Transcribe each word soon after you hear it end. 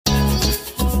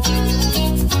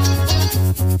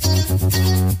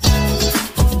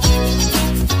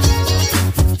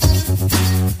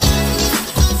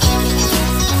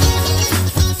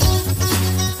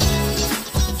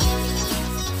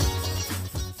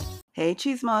Hey,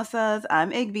 Chismosas. I'm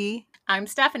Igby. I'm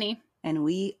Stephanie. And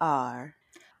we are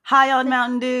high on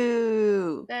Mountain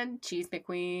Dew. The Cheese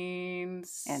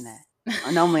McQueens. And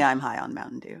normally I'm high on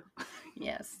Mountain Dew.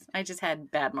 Yes. I just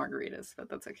had bad margaritas, but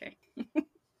that's okay.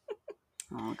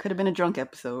 Oh, it could have been a drunk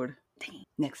episode. Dang.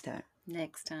 Next time.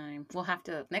 Next time.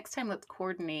 Next time let's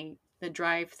coordinate the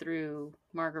drive-through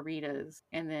margaritas.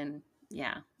 And then,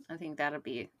 yeah, I think that'll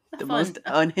be the most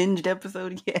unhinged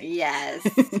episode yet. Yes.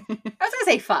 I was going to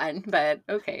say fun, but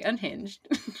okay, unhinged.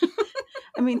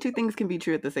 I mean, two things can be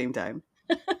true at the same time.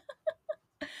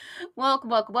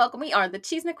 Welcome. We are the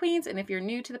Cheese McQueens, and if you're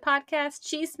new to the podcast,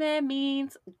 Cheeseman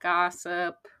means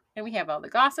gossip. And we have all the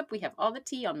gossip, we have all the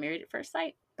tea on Married at First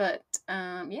Sight. But,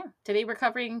 today we're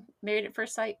covering Married at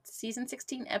First Sight, Season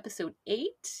 16, Episode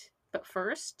 8. But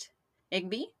first,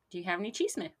 Igby, do you have any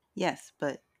cheeseman? Yes,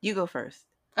 but you go first.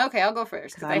 Okay, I'll go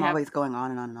first. Because I'm always going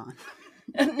on and on and on.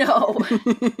 No.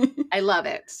 I love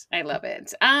it.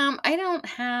 I don't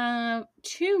have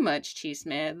too much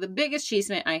cheeseman. The biggest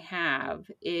cheeseman I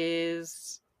have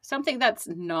is something that's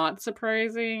not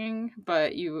surprising,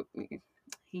 but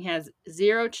he has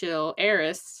zero chill.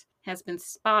 Eris has been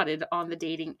spotted on the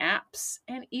dating apps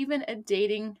and even a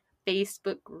dating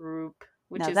Facebook group,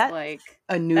 which is like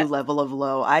a new level of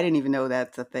low. I didn't even know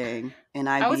that's a thing, and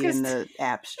I be in the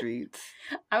app streets.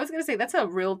 I was gonna say that's a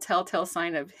real telltale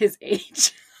sign of his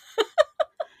age.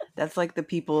 That's like the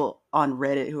people on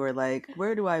Reddit who are like,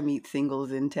 where do I meet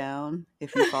singles in town?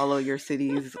 If you follow your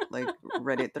city's like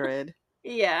Reddit thread.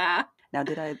 Yeah. Now,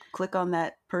 did I click on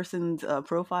that person's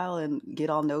profile and get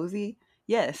all nosy?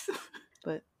 Yes.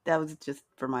 But that was just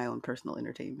for my own personal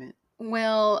entertainment.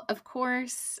 Well, of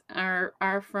course,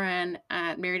 our friend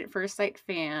at Married at First Sight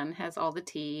fan has all the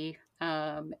tea.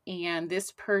 And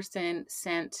this person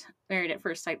sent Married at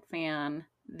First Sight fan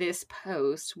this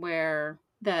post where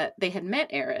that they had met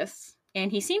Eris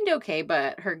and he seemed okay,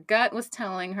 but her gut was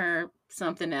telling her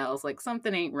something else, like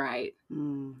something ain't right.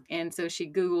 And so she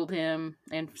Googled him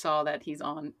and saw that he's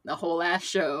on a whole ass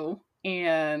show.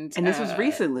 And this was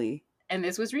recently.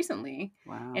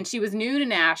 Wow. And she was new to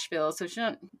Nashville, so she,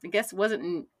 I guess,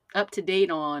 wasn't up to date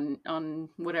on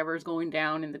whatever's going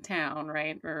down in the town,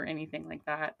 right? Or anything like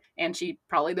that. And she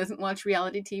probably doesn't watch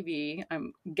reality TV,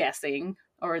 I'm guessing,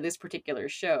 or this particular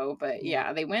show. But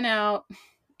yeah, they went out,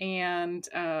 and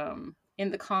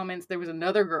in the comments, there was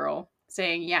another girl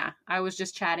saying, yeah, I was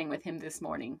just chatting with him this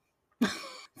morning.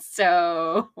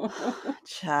 So...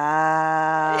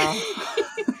 Ciao.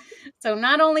 So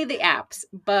not only the apps,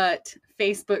 but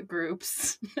Facebook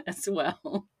groups as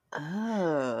well.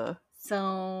 Oh.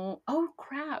 So, oh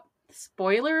crap.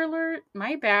 Spoiler alert.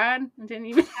 My bad. I didn't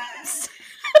even...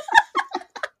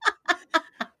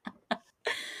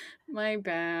 My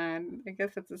bad. I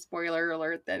guess it's a spoiler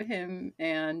alert that him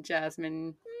and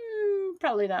Jasmine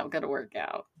probably not going to work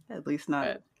out. At least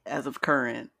not as of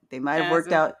current. They might have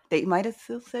worked out. They might have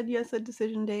still said yes at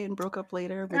decision day and broke up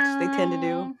later, which they tend to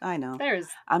do. I know.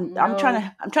 I'm trying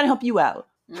to help you out.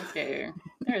 Okay.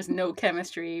 There's no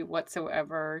chemistry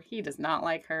whatsoever. He does not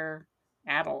like her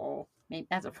at all. Maybe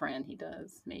as a friend he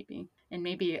does, maybe. And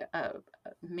maybe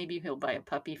he'll buy a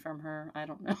puppy from her. I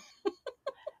don't know.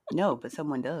 No, but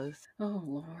someone does. Oh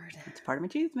Lord. It's part of my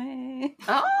cheeseman.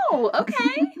 Oh,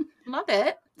 okay. Love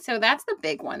it. So that's the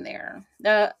big one there.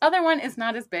 The other one is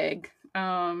not as big.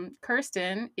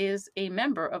 Kirsten is a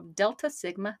member of Delta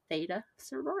Sigma Theta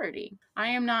sorority. I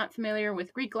am not familiar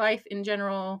with Greek life in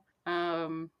general,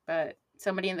 but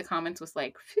somebody in the comments was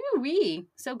like, phew-wee,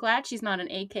 so glad she's not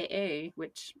an AKA,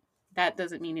 which that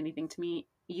doesn't mean anything to me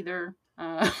either.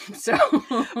 But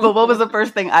what was the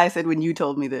first thing I said when you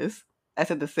told me this? I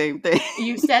said the same thing.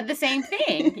 You said the same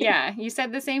thing. Yeah, you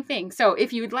said the same thing. So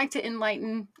if you would like to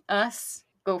enlighten us,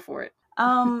 go for it.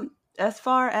 As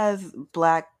far as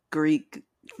Black Greek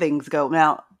things go,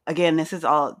 now, again, this is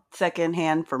all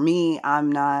secondhand for me. I'm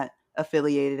not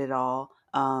affiliated at all.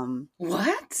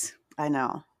 What? I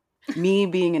know. Me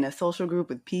being in a social group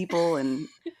with people and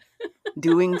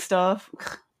doing stuff,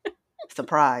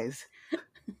 surprise.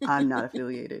 I'm not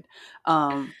affiliated.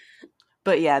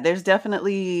 But yeah, there's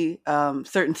definitely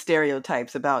certain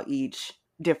stereotypes about each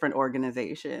different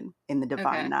organization in the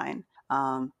Divine Nine.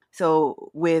 So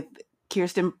with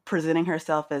Kirsten presenting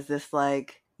herself as this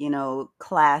like,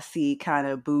 classy kind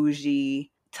of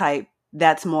bougie type,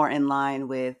 that's more in line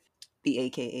with the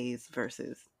AKAs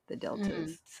versus the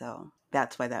Deltas. So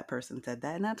that's why that person said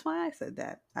that. And that's why I said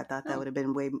that. I thought that would have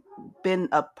been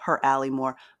up her alley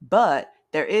more. But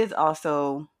there is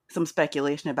also some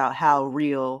speculation about how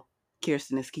real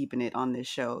Kirsten is keeping it on this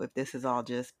show. If this is all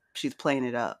just, she's playing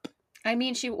it up. I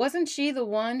mean, wasn't she the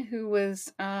one who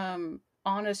was on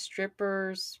a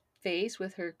stripper's face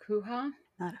with her hoo-ha.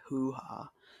 Not hoo-ha.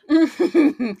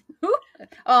 Oh,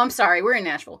 I'm sorry. We're in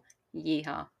Nashville.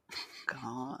 Yeehaw.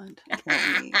 God,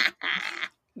 kill me.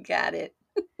 Got it.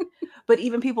 But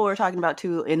even people were talking about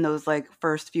too in those like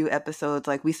first few episodes,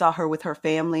 like we saw her with her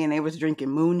family and they was drinking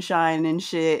moonshine and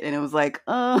shit, and it was like,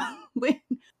 wait,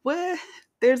 what?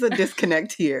 There's a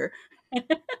disconnect here.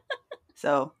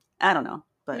 So I don't know,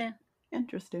 but Nah,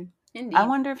 interesting. indeed. I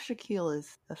wonder if Shaquille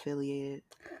is affiliated.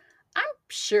 I'm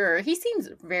sure he seems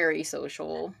very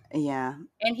social. Yeah.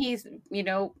 And he's,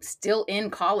 still in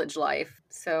college life.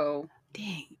 So,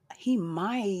 Dang, he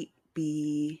might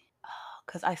be,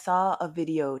 because I saw a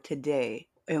video today,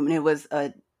 and it was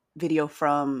a video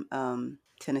from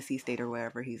Tennessee State or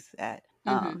wherever he's at,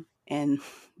 and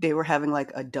they were having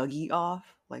like a Dougie off,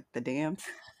 like the dance.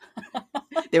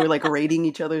 They were like rating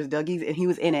each other's Dougies, and he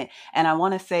was in it. And I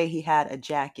want to say he had a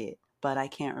jacket, but I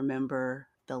can't remember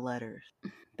the letters.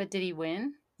 But did he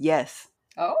win? Yes.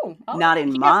 Oh, Not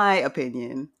in my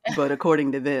opinion, but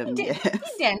according to them, he yes.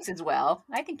 He dances well.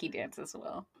 I think he dances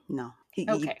well. No,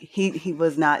 Okay. he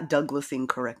was not Douglasing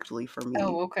correctly for me.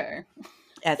 Oh, okay.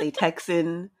 As a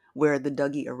Texan, where the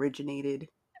Dougie originated,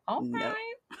 All no.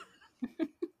 right.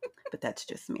 But that's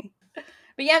just me.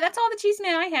 But yeah, that's all the cheese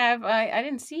man I have. I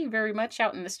didn't see very much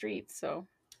out in the streets, so.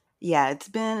 Yeah, it's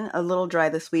been a little dry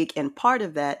this week, and part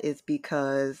of that is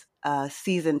because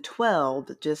season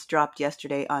 12 just dropped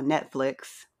yesterday on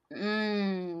Netflix.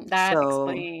 That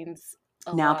explains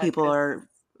a now lot. People are,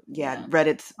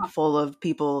 Reddit's full of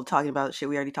people talking about shit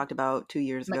we already talked about 2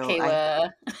 years ago.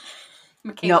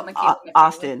 Michaela.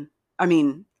 Austin. I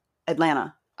mean,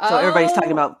 Atlanta. So everybody's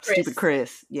talking about Chris. stupid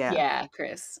Chris. Yeah. Yeah,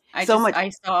 Chris. I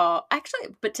saw, actually,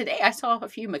 but today I saw a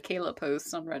few Michaela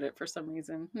posts on Reddit for some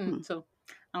reason. So,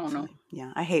 I don't know.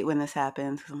 Yeah, I hate when this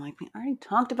happens because I'm like, we already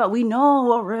talked about, we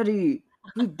know already.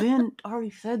 We've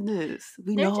already said this.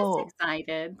 They're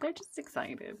just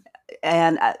excited.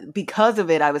 And because of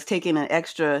it, I was taking an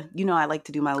extra, I like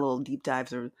to do my little deep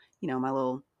dives or, my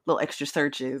little extra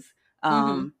searches.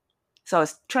 So I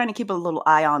was trying to keep a little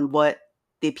eye on what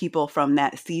the people from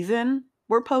that season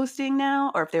were posting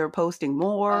now, or if they were posting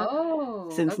more.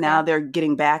 Since now they're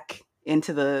getting back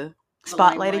into the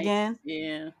spotlight again.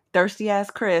 Yeah. Thirsty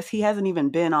ass Chris, he hasn't even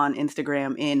been on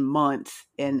Instagram in months,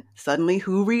 and suddenly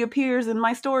who reappears in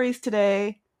my stories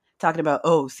today talking about,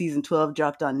 season 12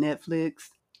 dropped on Netflix.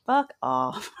 Fuck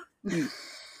off. You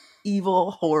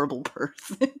evil, horrible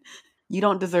person. You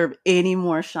don't deserve any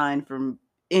more shine from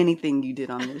anything you did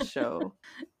on this show.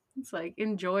 It's like,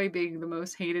 enjoy being the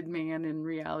most hated man in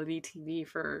reality TV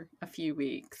for a few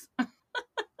weeks. I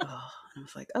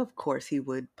was like, of course he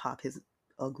would pop his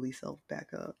ugly self back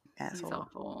up. Asshole.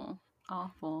 He's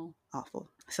awful.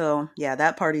 So yeah,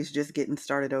 that party's just getting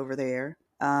started over there.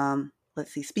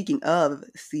 Let's see. Speaking of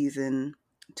season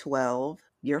 12,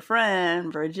 your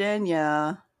friend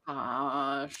Virginia.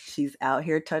 Gosh. She's out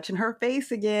here touching her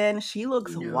face again. She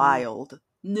looks wild.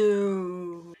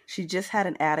 No. She just had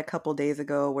an ad a couple days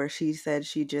ago where she said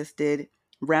she just did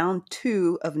round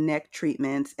 2 of neck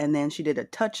treatments, and then she did a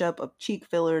touch-up of cheek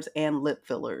fillers and lip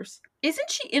fillers. Isn't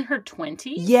she in her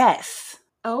 20s? Yes.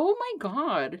 Oh my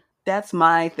God. That's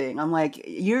my thing. I'm like,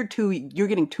 you're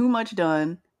getting too much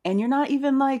done, and you're not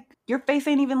even like, your face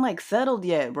ain't even like settled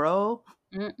yet, bro.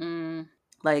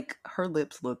 Like, her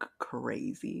lips look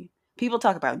crazy. People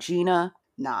talk about Gina.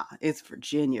 Nah, it's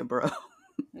Virginia, bro.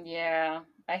 Yeah,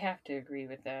 I have to agree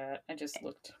with that. I just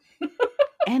looked.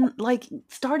 And like,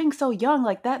 starting so young,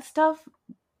 like that stuff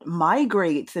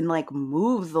migrates and like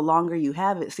moves the longer you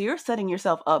have it. So you're setting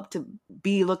yourself up to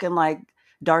be looking like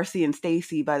Darcy and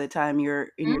Stacy by the time you're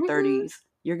in your 30s.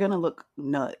 You're gonna look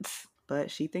nuts.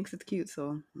 But she thinks it's cute,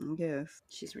 so I guess.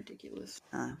 She's ridiculous.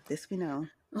 This we know.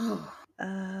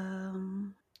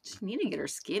 She need to get her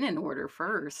skin in order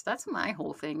first. That's my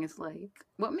whole thing, is like,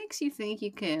 what makes you think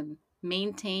you can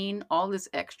maintain all this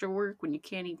extra work when you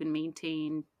can't even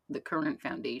maintain the current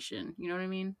foundation? You know what I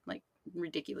mean? Like,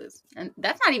 ridiculous. And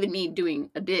that's not even me doing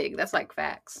a dig. That's like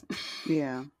facts.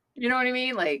 Yeah. You know what I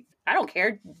mean? Like, I don't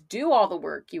care. Do all the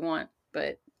work you want,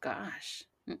 but gosh.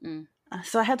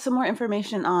 So I had some more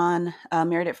information on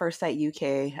Married at First Sight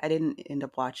UK. I didn't end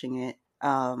up watching it.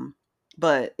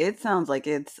 But it sounds like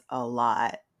it's a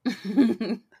lot.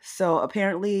 So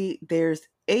apparently there's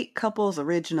 8 couples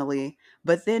originally,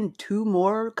 but then 2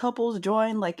 more couples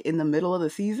joined like in the middle of the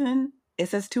season. It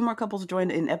says 2 more couples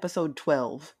joined in episode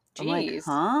 12. Jeez. I'm like,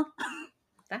 huh?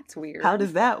 That's weird. How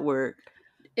does that work?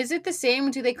 Is it the same?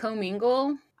 Do they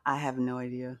commingle? I have no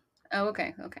idea. Oh,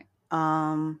 okay.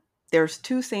 There's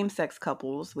 2 same-sex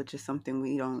couples, which is something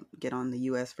we don't get on the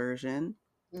US version.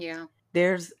 Yeah.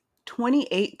 There's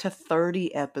 28 to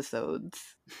 30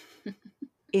 episodes.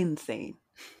 insane.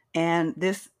 And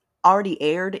this already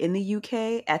aired in the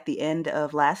UK at the end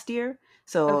of last year.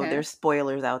 So Okay. there's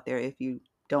spoilers out there if you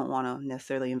don't want to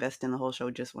necessarily invest in the whole show,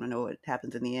 just want to know what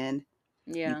happens in the end.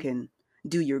 You Yeah. can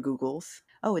do your Googles.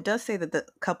 Oh, it does say that the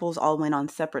couples all went on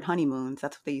separate honeymoons.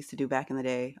 That's what they used to do back in the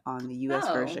day on the US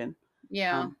Oh, version.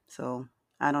 yeah. So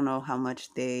I don't know how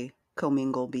much they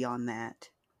commingle beyond that.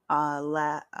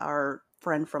 Our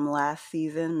friend from last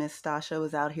season, Miss Stasha,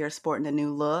 was out here sporting a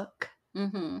new look.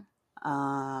 Mm-hmm.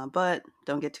 But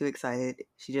don't get too excited.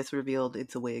 She just revealed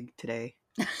it's a wig today.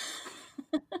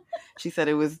 She said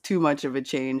it was too much of a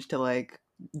change to like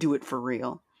do it for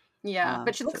real. Yeah,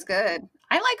 but she So looks good.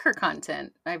 I like her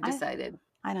content, I've I decided.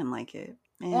 I didn't like it,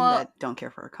 and I Well, don't care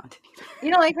for her content you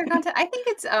don't like her either. content? I think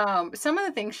it's some of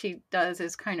the things she does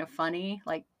is kind of funny,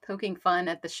 like poking fun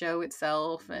at the show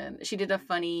itself. And she did a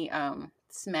funny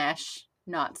smash,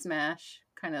 not smash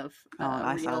kind of Oh,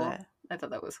 I saw reel. that. I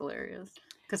thought that was hilarious.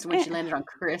 Because when Eh, she landed on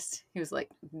Chris, he was like,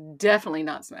 definitely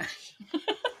not smash.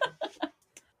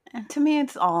 to me,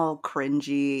 it's all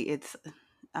cringy.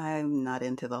 I'm not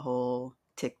into the whole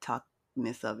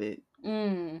TikTokness of it.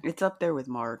 Mm. It's up there with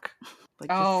Mark. Like,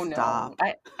 just Oh no. stop.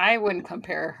 I wouldn't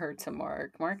compare her to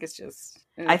Mark. Mark is just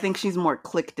I ugh. think she's more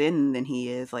clicked in than he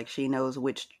is. Like, she knows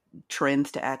which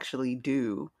trends to actually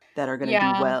do that are going to do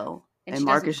Yeah. well. And And she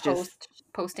Mark doesn't is just,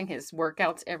 posting his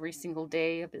workouts every single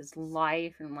day of his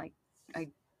life. And I'm like, I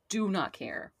do not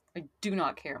care. I do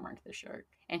not care, Mark the Shark.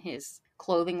 And his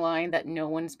clothing line that no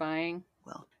one's buying.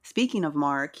 well, speaking of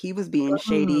Mark, he was being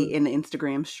shady Mm. in the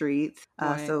Instagram streets.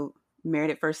 What? So,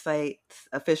 Married at First Sight's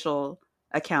official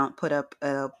account put up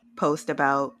a post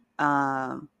about,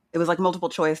 it was like multiple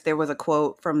choice. There was a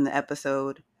quote from the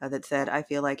episode that said, I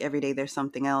feel like every day there's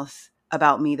something else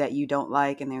about me that you don't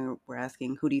like. And they were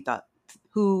asking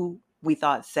who we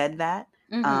thought said that.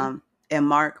 Mm-hmm. Um, and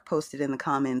Mark posted in the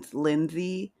comments,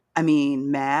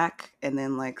 Mac, and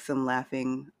then like some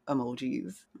laughing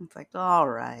emojis. It's like, all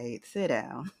right, sit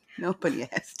down. Nobody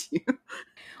asked you.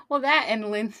 Well, that and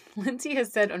Lindsay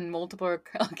has said on multiple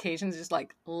occasions, just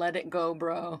like, let it go,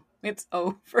 bro. It's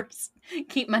over.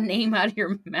 Keep my name out of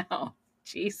your mouth.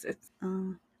 Jesus.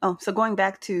 So going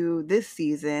back to this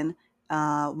season,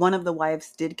 one of the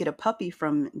wives did get a puppy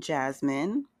from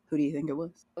Jasmine. Who do you think it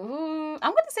was? Ooh,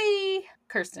 I'm going to say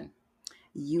Kirsten.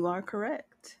 You are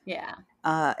correct. Yeah.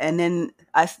 And then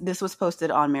this was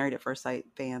posted on Married at First Sight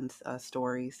fans'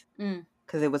 stories Mm.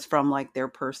 because it was from like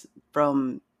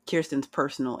from Kirsten's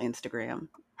personal Instagram,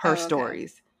 her Oh, okay.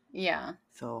 stories. Yeah.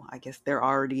 So I guess they're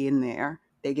already in there.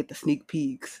 They get the sneak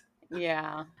peeks.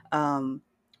 Yeah.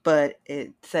 But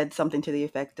it said something to the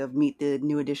effect of meet the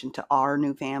new addition to our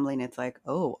new family. And it's like,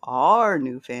 oh, our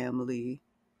new family.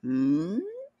 Hmm?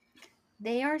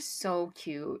 They are so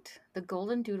cute. The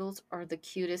golden doodles are the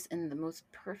cutest and the most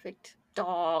perfect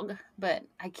dog, but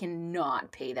I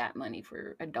cannot pay that money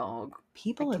for a dog. I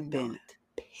People have been cannot.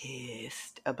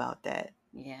 pissed about that.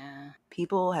 Yeah.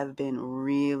 People have been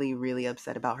really, really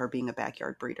upset about her being a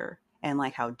backyard breeder and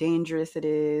like how dangerous it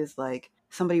is. Like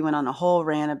somebody went on a whole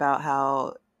rant about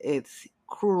how it's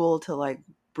cruel to like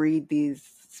breed these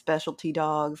specialty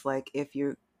dogs. Like if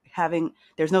you're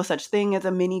there's no such thing as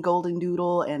a mini golden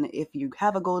doodle. And if you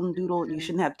have a golden doodle, you Mhm.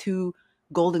 shouldn't have two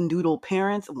golden doodle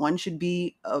parents. One should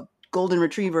be a golden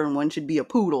retriever and one should be a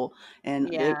poodle.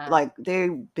 And Yeah.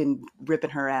 they've been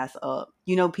ripping her ass up.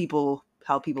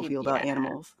 How people feel about Yeah.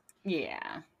 animals.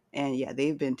 Yeah. And yeah,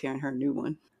 they've been tearing her a new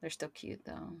one. They're still cute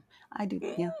though. I do.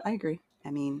 Yeah, I agree.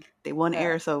 I mean, they won But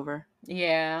Eris over.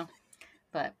 yeah.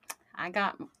 But I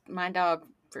got my dog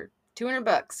for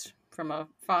 $200 from a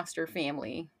foster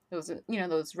family.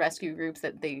 Those rescue groups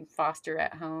that they foster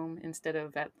at home instead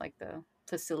of at like the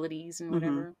facilities and Mm-hmm.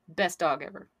 whatever. Best dog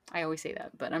ever. I always say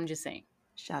that, but I'm just saying.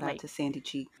 Shout out Like, to Sandy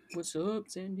Cheek. what's up,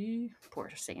 Sandy?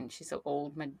 Poor Sandy. She's so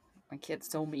old. My kid's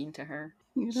so mean to her.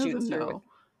 He doesn't know.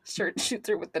 Shoots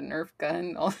her with the Nerf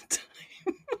gun all the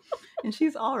time. And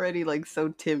she's already like so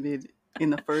timid in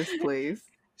the first place.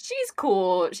 She's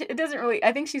cool. It doesn't really.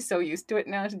 I think she's so used to it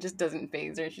now. She just doesn't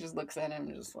phase her. She just looks at him,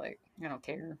 and just like, I don't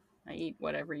care. I eat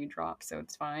whatever you drop, so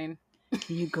it's fine.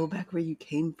 Can you go back where you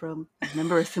came from?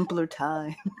 Remember a simpler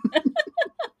time.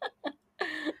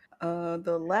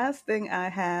 The last thing I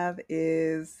have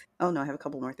is I have a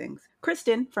couple more things.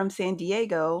 Kristen from San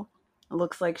Diego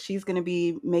looks like she's going to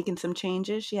be making some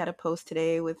changes. She had a post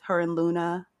today with her and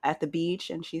Luna at the beach,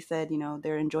 and she said,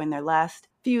 they're enjoying their last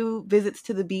few visits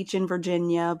to the beach in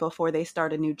Virginia before they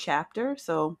start a new chapter.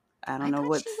 So I don't I know thought she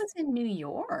what's. was in New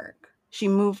York. She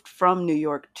moved from New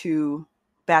York to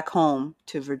back home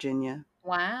to Virginia.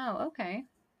 Wow. Okay.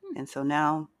 And so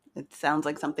now it sounds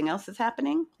like something else is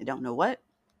happening. I don't know what,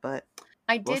 but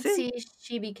I We'll did see. see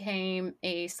she became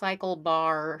a Cycle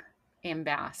Bar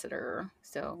ambassador.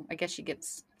 So I guess she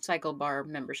gets Cycle Bar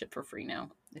membership for free now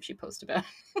if she posts about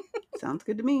Sounds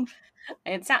good to me.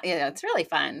 it. Yeah, it's really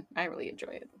fun. I really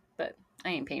enjoy it. But I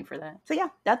ain't paying for that. So yeah,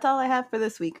 that's all I have for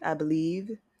this week, I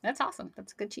believe. That's awesome.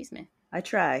 That's a good cheese man. I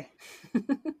try.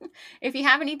 If you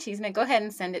have any Cheesemate, go ahead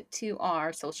and send it to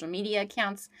our social media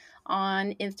accounts.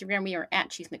 On Instagram, we are at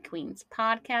Cheesemate Queens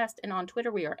Podcast, and on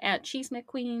Twitter, we are at Cheesemate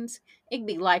Queens.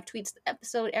 Igby live tweets the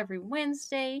episode every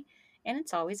Wednesday, and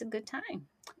it's always a good time.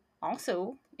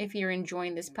 Also, if you're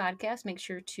enjoying this podcast, make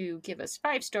sure to give us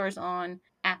 5 stars on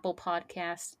Apple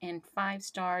Podcasts and 5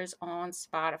 stars on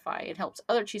Spotify. It helps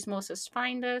other chismosas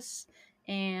find us,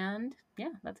 and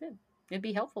yeah, that's it. It'd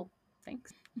be helpful.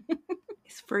 Thanks.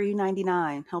 It's free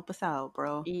 99. Help us out,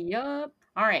 bro. Yup.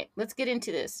 All right, let's get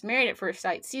into this. Married at First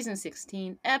Sight, Season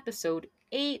 16, Episode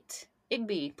 8.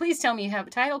 Igby, please tell me you have a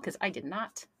title because I did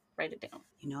not write it down.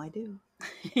 You know I do.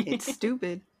 It's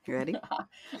stupid. You ready?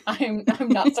 I'm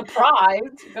not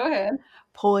surprised. Go ahead.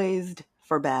 Poised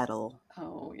for battle.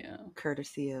 Oh, yeah.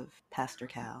 Courtesy of Pastor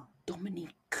Cal.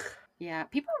 Dominique. Yeah,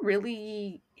 people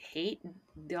really hate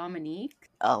Dominique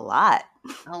A lot.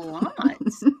 a lot.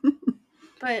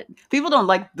 But people don't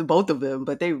like the both of them,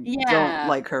 but they yeah, don't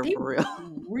like her they for real.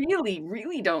 really,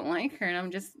 really don't like her, and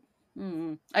I'm just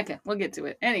okay. We'll get to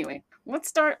it anyway. Let's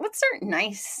start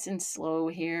nice and slow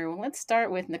here. Let's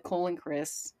start with Nicole and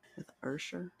Chris. With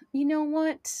Ursher. You know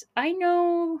what? I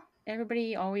know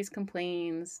everybody always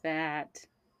complains that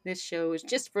this show is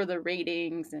just for the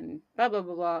ratings and blah blah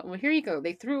blah blah. Well, here you go.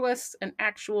 They threw us an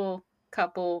actual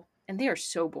couple, and they are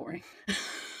so boring.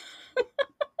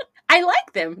 I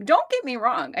like them. Don't get me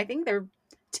wrong. I think they're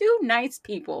two nice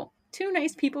people. Two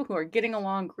nice people who are getting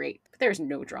along great. But there's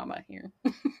no drama here.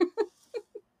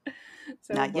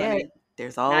 So Not funny. yet.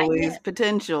 There's always yet.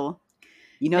 potential.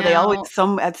 You know, Now, they always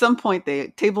at some point the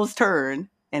tables turn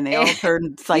and they all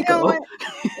turn psycho. You know what?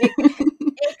 It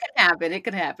could happen. It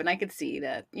could happen. I could see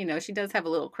that. You know, she does have a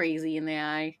little crazy in the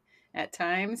eye at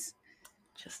times.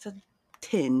 Just a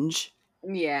tinge.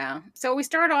 Yeah. So we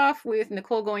start off with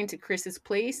Nicole going to Chris's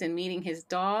place and meeting his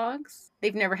dogs.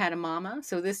 They've never had a mama,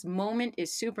 so this moment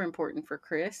is super important for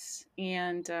Chris,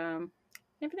 and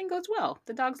everything goes well.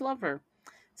 The dogs love her.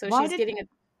 So she's getting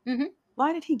a...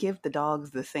 Why did he give the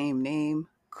dogs the same name?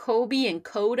 Kobe and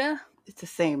Coda? It's the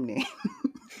same name.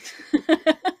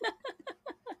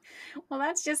 Well,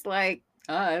 that's just like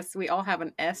us. We all have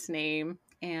an S name,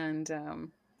 and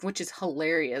which is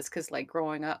hilarious because, like,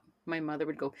 growing up, my mother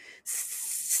would go,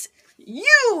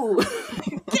 "You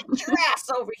get your ass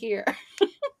over here."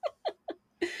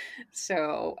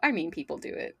 So, I mean, people do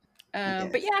it.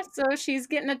 But yeah, so she's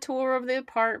getting a tour of the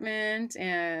apartment,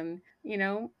 and you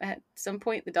know, at some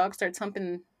point, the dog starts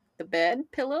humping the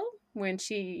bed pillow when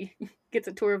she gets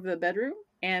a tour of the bedroom,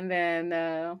 and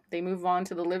then they move on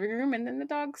to the living room, and then the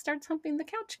dog starts humping the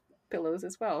couch pillows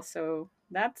as well. So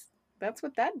that's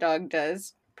what that dog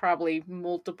does, probably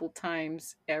multiple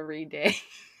times every day.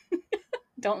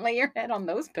 Don't lay your head on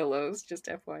those pillows, just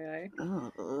FYI.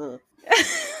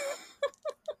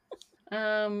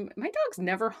 My dog's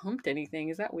never humped anything.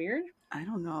 Is that weird? I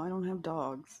don't know. I don't have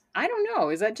dogs. I don't know.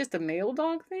 Is that just a male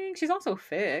dog thing? She's also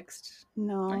fixed.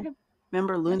 No.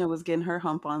 Remember Luna was getting her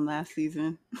hump on last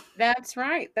season. That's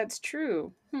right. That's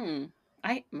true.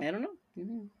 I don't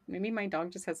know. Maybe my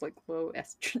dog just has like low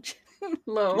estrogen,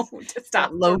 low testosterone.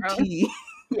 Low T.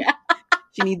 Yeah.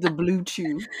 She needs a blue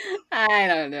chew. I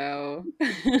don't know.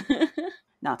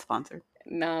 Not sponsored.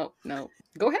 No.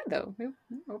 Go ahead though. We're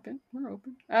open.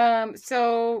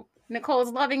 So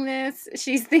Nicole's loving this.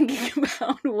 She's thinking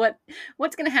about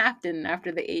what's going to happen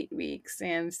after the 8 weeks,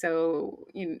 and so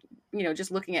you know,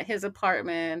 just looking at his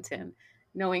apartment and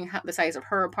knowing the size of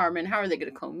her apartment, how are they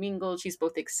going to commingle? She's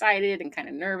both excited and kind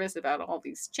of nervous about all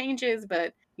these changes,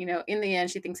 but you know, in the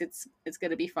end, she thinks it's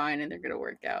going to be fine and they're going to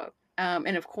work out.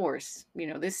 And of course, you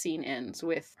know, this scene ends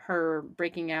with her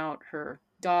breaking out her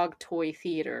dog toy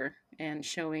theater and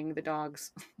showing the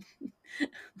dogs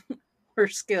her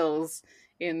skills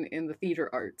in the theater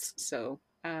arts. So,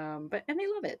 and they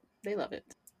love it. They love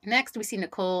it. Next, we see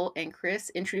Nicole and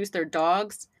Chris introduce their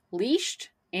dogs leashed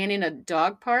and in a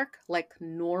dog park like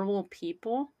normal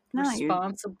people.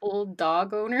 Responsible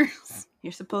dog owners.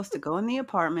 You're supposed to go in the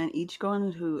apartment, each go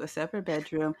into a separate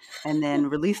bedroom, and then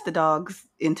release the dogs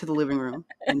into the living room,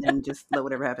 and then just let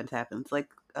whatever happens, like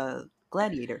a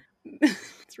gladiator.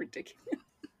 It's ridiculous.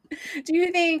 Do you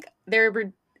think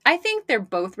I think they're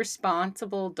both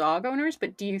responsible dog owners,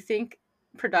 but do you think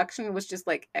production was just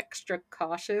like extra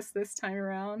cautious this time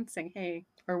around, saying, hey,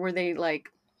 or were they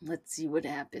like, let's see what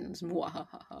happens?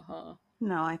 Mwahaha.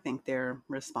 No, I think they're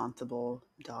responsible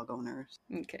dog owners.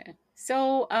 Okay.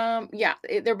 So, yeah,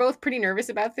 they're both pretty nervous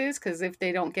about this because if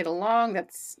they don't get along,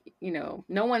 that's, no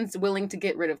one's willing to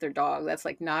get rid of their dog. That's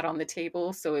like not on the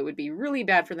table. So it would be really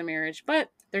bad for the marriage, but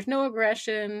there's no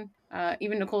aggression.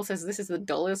 Even Nicole says this is the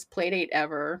dullest play date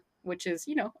ever, which is,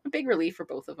 a big relief for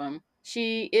both of them.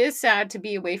 She is sad to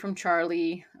be away from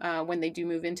Charlie when they do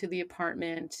move into the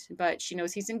apartment, but she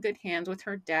knows he's in good hands with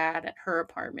her dad at her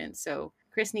apartment. So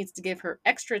Chris needs to give her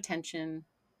extra attention,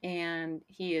 and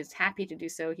he is happy to do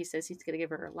so. He says he's going to give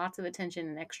her lots of attention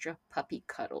and extra puppy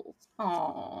cuddles.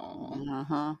 Aww.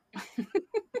 Uh-huh.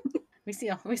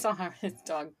 We saw how his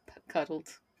dog cuddled.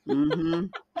 Mm-hmm.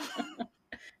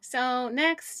 So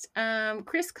next,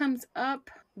 Chris comes up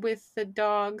with the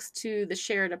dogs to the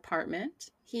shared apartment.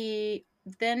 He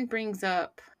then brings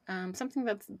up something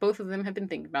that both of them have been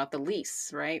thinking about, the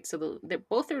lease, right? So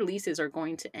both their leases are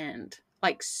going to end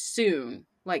like soon.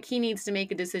 Like he needs to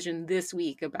make a decision this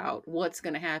week about what's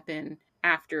going to happen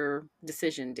after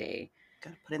decision day.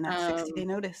 Gotta put in that 60-day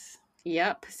notice.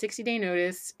 Yep, 60-day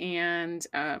notice. And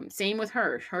same with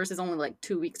her. Hers is only like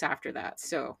 2 weeks after that.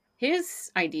 So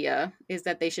his idea is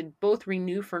that they should both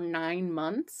renew for 9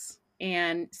 months.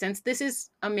 And since this is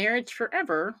a marriage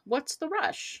forever, what's the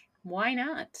rush? Why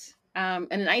not?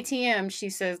 And in ITM, she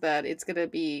says that it's going to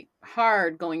be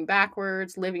hard going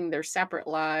backwards, living their separate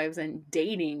lives, and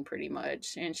dating pretty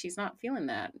much. And she's not feeling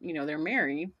that. They're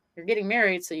married. They're getting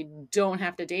married, so you don't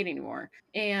have to date anymore.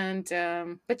 And,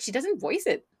 but she doesn't voice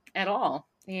it at all.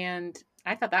 And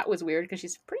I thought that was weird because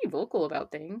she's pretty vocal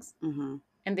about things. Mm-hmm.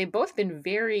 And they've both been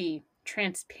very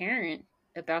transparent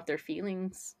about their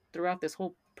feelings throughout this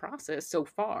whole process so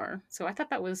far. So I thought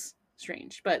that was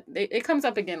strange, but it comes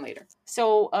up again later.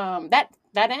 So that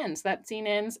scene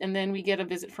ends, and then we get a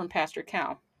visit from Pastor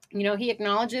Cal. He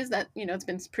acknowledges that it's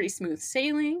been pretty smooth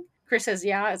sailing. Chris says,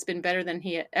 yeah, it's been better than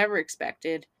he had ever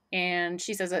expected, and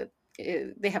she says that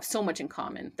they have so much in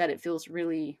common that it feels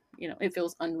really, it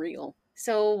feels unreal.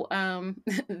 So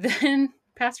then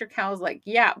Pastor Cal's like,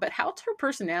 yeah, but how's her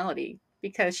personality?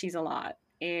 Because she's a lot.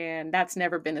 And that's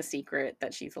never been a secret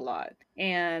that she's a lot.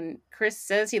 And Chris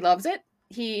says he loves it.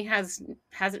 He hasn't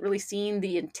really seen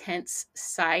the intense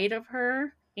side of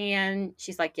her. And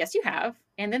she's like, yes, you have.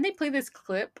 And then they play this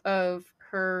clip of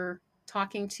her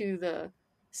talking to the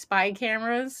spy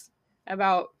cameras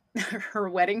about her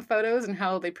wedding photos and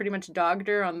how they pretty much dogged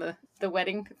her on the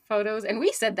wedding photos. And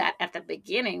we said that at the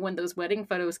beginning when those wedding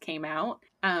photos came out,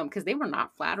 because they were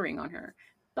not flattering on her.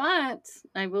 But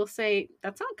I will say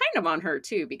that's not kind of on her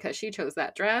too, because she chose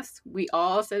that dress. We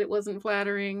all said it wasn't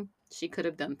flattering. She could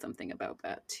have done something about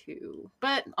that too.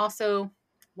 But also,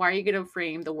 why are you going to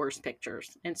frame the worst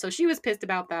pictures? And so she was pissed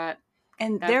about that.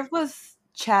 And there was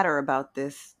chatter about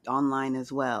this online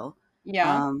as well.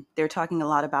 Yeah. They're talking a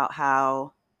lot about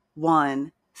how,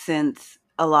 one, since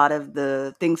a lot of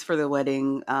the things for the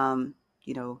wedding,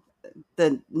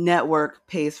 the network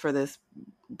pays for this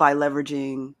by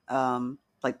leveraging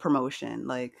like promotion,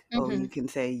 like, oh, you can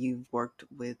say you've worked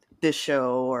with this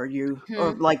show, or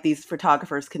or like these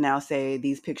photographers can now say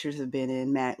these pictures have been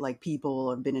in like People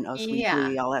or been in Us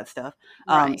Weekly, all that stuff.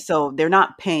 Right. So they're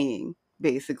not paying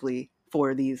basically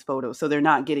for these photos, so they're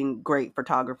not getting great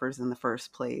photographers in the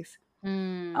first place.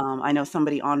 I know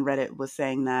somebody on Reddit was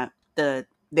saying that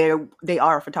they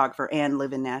are a photographer and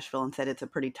live in Nashville, and said it's a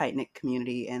pretty tight-knit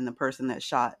community, and the person that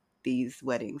shot these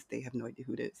weddings, they have no idea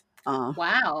who it is.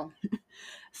 Wow.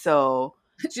 So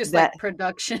it's just like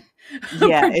production.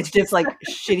 Yeah, it's just like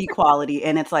shitty quality.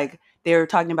 And it's like they're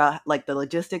talking about like the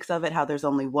logistics of it, how there's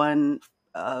only one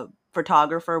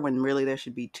photographer when really there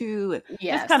should be two.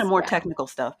 It's kind of more technical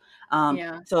stuff.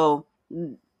 So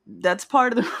that's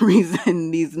part of the reason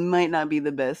these might not be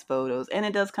the best photos. And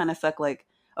it does kind of suck. Like,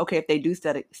 okay, if they do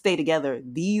stay together,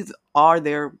 these are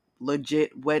their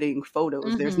legit wedding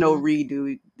photos. There's no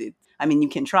redo. I mean, you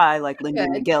can try like Linda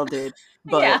and Miguel did,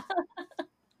 but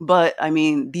but I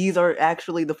mean, these are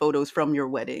actually the photos from your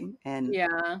wedding, and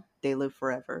they live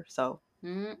forever. So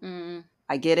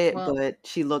I get it, but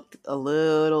she looked a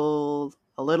little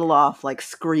off, like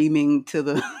screaming to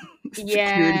the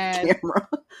security camera.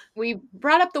 We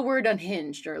brought up the word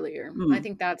unhinged earlier. I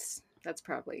think that's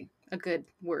probably a good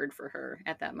word for her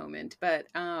at that moment. But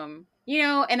and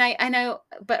I know,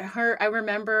 but I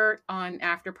remember on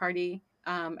After Party,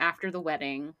 after the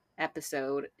wedding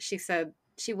episode, she said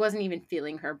she wasn't even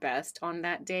feeling her best on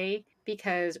that day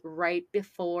because right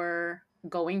before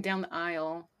going down the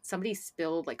aisle, somebody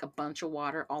spilled like a bunch of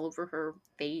water all over her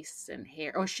face and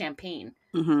hair, or champagne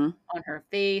Mm-hmm. on her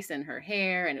face and her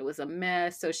hair, and it was a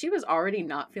mess. So she was already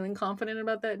not feeling confident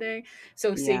about that day.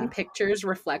 So seeing Yeah. pictures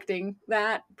reflecting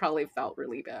that probably felt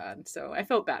really bad. So I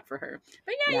felt bad for her.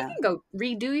 But yeah, you Yeah. can go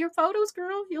redo your photos,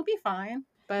 girl. You'll be fine.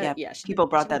 Yeah. But yeah, she People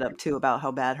brought she that did up too about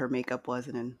how bad her makeup was,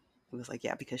 and then it was like,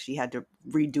 yeah, because she had to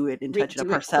redo it and touch it up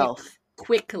redo it herself.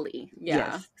 quickly. Yeah.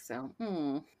 Yes.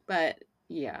 So, but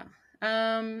yeah.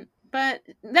 But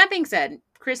that being said,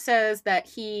 Chris says that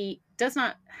he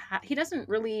doesn't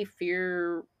really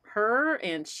fear her,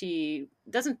 and she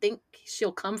doesn't think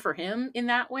she'll come for him in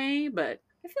that way, but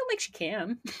I feel like she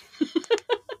can.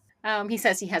 He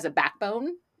says he has a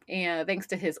backbone, and thanks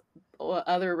to his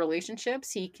other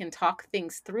relationships, he can talk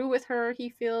things through with her. He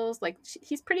feels like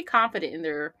he's pretty confident in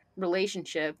their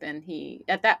relationship, and he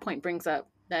at that point brings up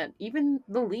that even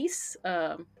the lease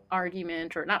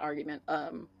argument, or not argument,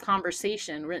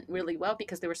 conversation went really well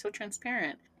because they were so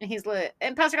transparent. And he's like,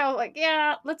 and Pastor Kyle was like,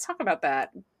 yeah, let's talk about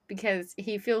that, because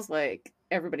he feels like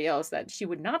everybody else that she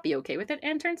would not be okay with it,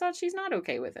 and turns out she's not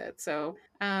okay with it. So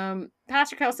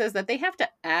Pastor Cal says that they have to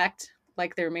act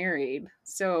like they're married.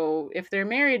 So if they're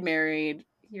married,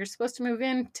 you're supposed to move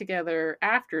in together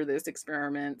after this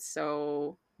experiment.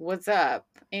 So what's up?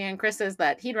 And Chris says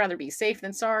that he'd rather be safe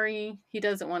than sorry. He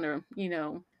doesn't want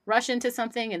to, rush into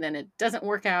something and then it doesn't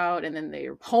work out, and then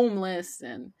they're homeless.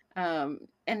 And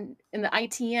in the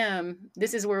ITM,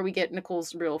 this is where we get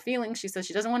Nicole's real feelings. She says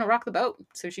she doesn't want to rock the boat,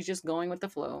 so she's just going with the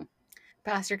flow.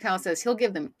 Pastor Cal says he'll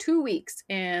give them 2 weeks,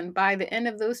 and by the end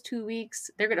of those 2 weeks,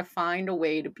 they're going to find a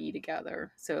way to be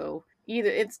together. So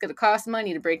either it's going to cost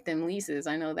money to break them leases,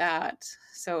 I know that.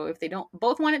 So if they don't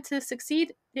both want it to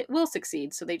succeed, it will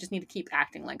succeed. So they just need to keep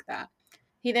acting like that.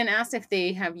 He then asks if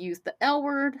they have used the L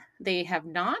word. They have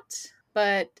not,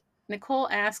 but Nicole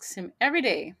asks him every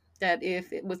day that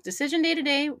if it was decision day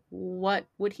today, what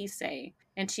would he say?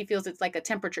 And she feels it's like a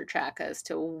temperature check as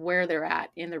to where they're at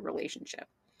in the relationship.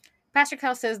 Pastor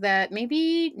Cal says that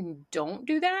maybe don't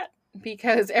do that,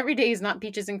 because every day is not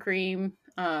peaches and cream.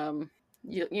 One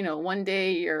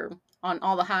day you're on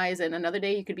all the highs, and another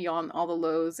day you could be on all the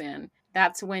lows, and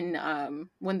that's when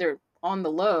they're on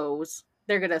the lows,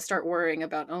 they're gonna start worrying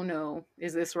about, oh no,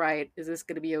 is this right? Is this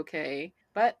gonna be okay?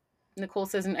 But Nicole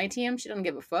says in ITM she doesn't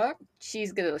give a fuck. She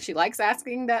likes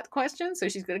asking that question, so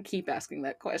she's gonna keep asking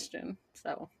that question.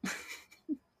 So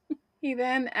he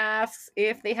then asks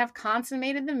if they have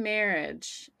consummated the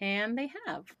marriage, and they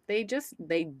have. They just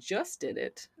did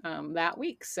it that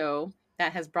week, so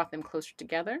that has brought them closer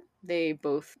together. They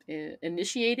both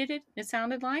initiated it. It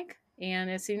sounded like, and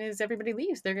as soon as everybody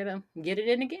leaves, they're gonna get it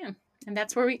in again, and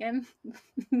that's where we end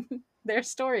their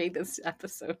story this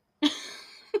episode.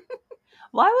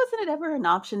 Why wasn't it ever an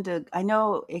option to? I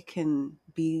know it can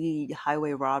be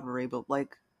highway robbery, but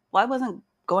like, why wasn't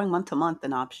going month to month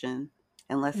an option?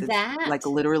 Unless it's like That,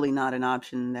 literally not an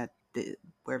option that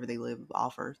wherever they live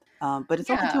offers. But it's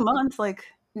only yeah, 2 months. Like,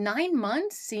 9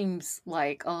 months seems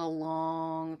like a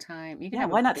long time. You can yeah, have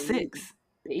a why not baby 6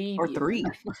 or baby in that 3?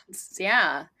 9 months.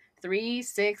 Yeah. 3,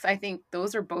 6, I think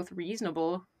those are both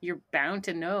reasonable. You're bound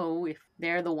to know if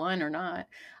they're the one or not.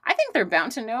 I think they're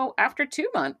bound to know after 2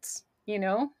 months,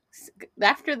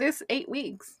 after this 8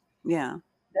 weeks. Yeah,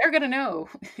 They're going to know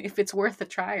if it's worth a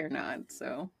try or not.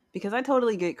 So, because I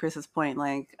totally get Chris's point.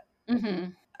 Like, hmm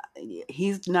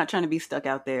he's not trying to be stuck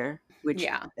out there, which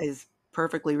yeah. is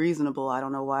perfectly reasonable. I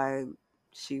don't know why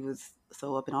she was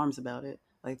so up in arms about it.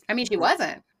 Like, I mean, she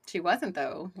wasn't. She wasn't,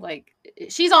 though. Like,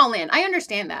 she's all in. I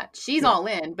understand that. She's yeah, all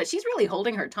in, but she's really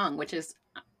holding her tongue, which is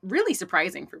really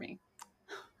surprising for me.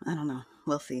 I don't know.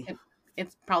 We'll see.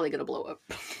 It's probably going to blow up.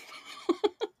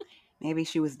 Maybe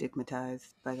she was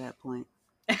stigmatized by that point.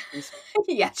 Just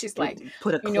Yeah, she's like,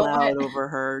 put a you know what? cloud over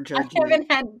her I judgment.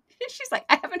 haven't had. She's like,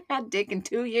 I haven't had dick in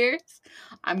 2 years.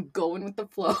 I'm going with the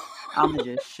flow. I'm gonna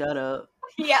just shut up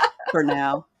Yeah, for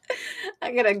now.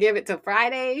 I gotta give it to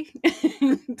Friday.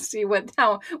 See what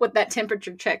that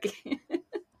temperature check.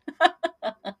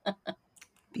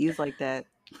 Bees like that.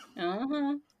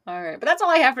 Uh-huh. All right, but that's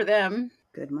all I have for them.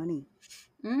 Good money.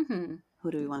 Mm-hmm.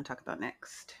 Who do we want to talk about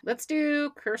next? Let's do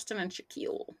Kirsten and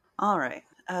Shaquille. All right.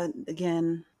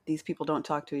 Again, these people don't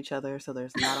talk to each other, so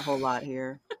there's not a whole lot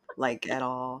here, like at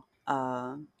all.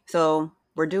 So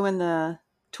we're doing the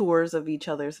tours of each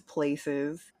other's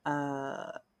places.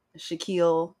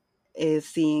 Shaquille is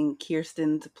seeing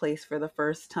Kirsten's place for the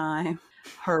first time.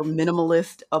 Her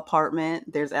minimalist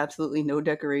apartment. There's absolutely no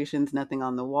decorations, nothing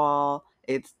on the wall.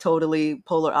 It's totally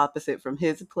polar opposite from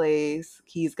his place.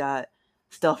 He's got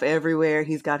stuff everywhere.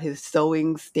 He's got his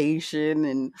sewing station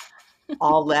and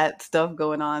all that stuff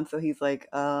going on. So he's like,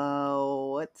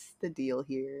 what's the deal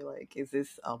here? Like, is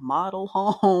this a model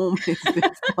home? Is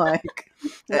this like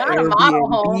an Not a model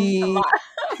home. Airbnb?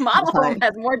 Model home Like,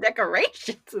 has more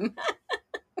decorations than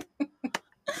that.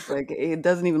 it's like, it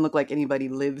doesn't even look like anybody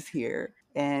lives here.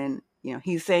 And,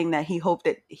 he's saying that he hoped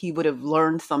that he would have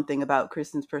learned something about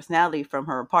Kristen's personality from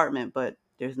her apartment, but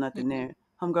there's nothing Mm-mm. there.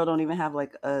 Homegirl don't even have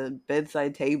like a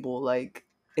bedside table. Like,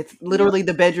 it's You know, literally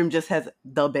the bedroom just has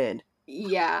the bed.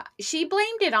 yeah, she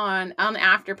blamed it on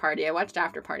After Party. I watched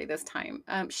After Party this time.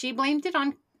 She blamed it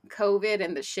on COVID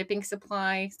and the shipping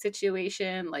supply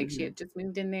situation. Like she Mhm. had just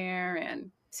moved in there,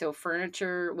 and so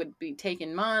furniture would be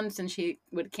taking months, and she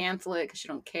would cancel it because she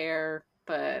don't care.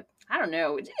 But I don't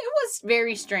know. It was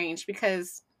very strange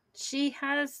because she's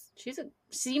a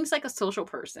seems like a social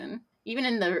person. Even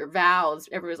in the vows,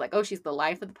 everyone's like, "Oh, she's the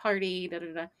life of the party." Da,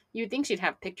 da, da. You would think she'd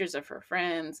have pictures of her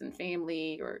friends and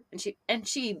family, and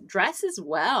she dresses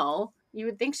well. You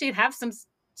would think she'd have some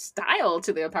style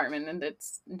to the apartment, and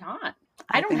it's not.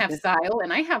 I I don't think have this, style,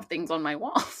 and I have things on my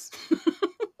walls.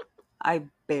 I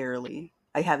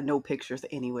have no pictures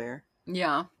anywhere,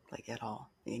 Yeah, like at all,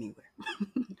 anywhere.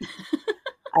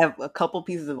 I have a couple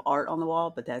pieces of art on the wall,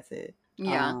 but that's it.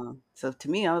 yeah. So to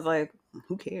me, I was like,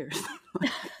 who cares?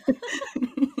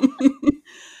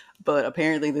 But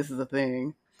apparently, this is a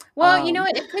thing. Well, you know Um,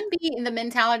 what? It could be in the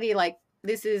mentality like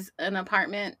this is an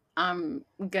apartment. I'm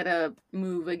gonna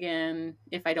move again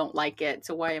if I don't like it.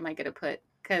 So why am I gonna put?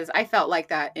 Because I felt like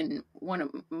that in one of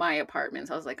my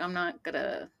apartments. I was like, I'm not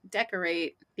gonna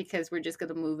decorate because we're just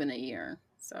gonna move in a year.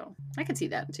 So I could see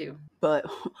that too. but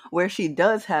where she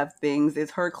does have things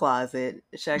is her closet.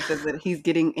 Shaq says that he's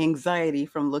getting anxiety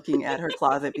from looking at her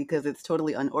closet because it's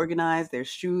totally unorganized. There's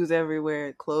shoes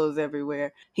everywhere, clothes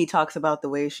everywhere. He talks about the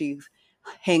way she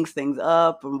hangs things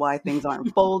up and why things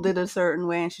aren't folded a certain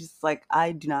way. And she's just like,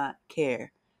 I do not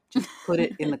care. Just put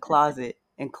it in the closet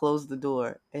and close the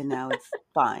door, and now it's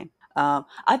fine.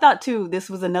 I thought too, this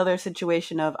was another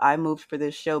situation of I moved for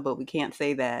this show, but we can't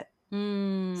say that.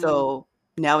 Hmm. So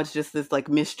now it's just this like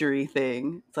mystery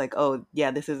thing. It's like, oh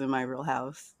yeah, this isn't my real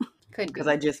house Could because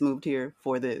I be. just moved here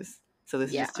for this. So this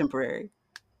is Yeah. just temporary.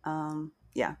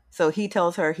 Yeah. So he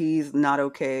tells her he's not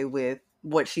okay with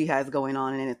what she has going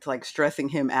on, and it's like stressing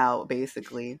him out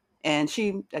basically. And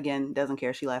she again doesn't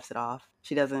care. She laughs it off.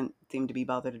 She doesn't seem to be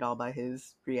bothered at all by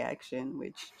his reaction,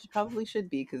 which she probably should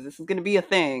be because this is going to be a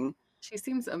thing. She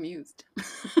seems amused.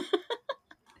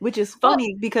 Which is Well,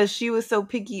 funny because she was so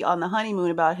picky on the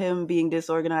honeymoon about him being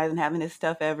disorganized and having his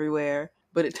stuff everywhere.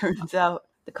 But it turns out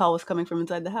the call was coming from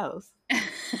inside the house.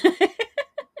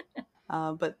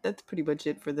 But that's pretty much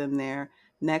it for them there.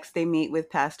 Next, they meet with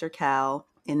Pastor Cal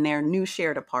in their new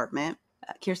shared apartment.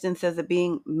 Kirsten says that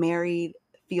being married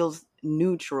feels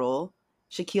neutral.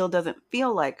 Shaquille doesn't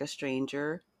feel like a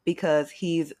stranger because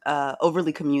he's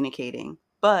overly communicating.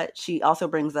 But she also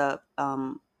brings up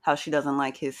how she doesn't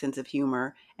like his sense of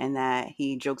humor and that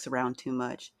he jokes around too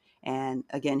much. And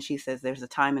again, she says there's a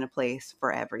time and a place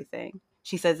for everything.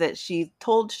 She says that she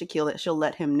told Shaquille that she'll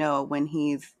let him know when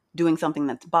he's doing something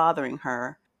that's bothering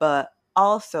her, but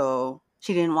also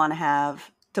she didn't want to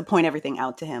have to point everything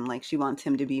out to him. Like she wants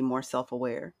him to be more self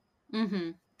aware.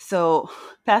 mm-hmm. So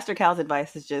Pastor Cal's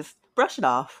advice is just brush it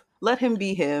off. Let him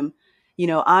be him.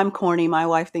 I'm corny. My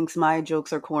wife thinks my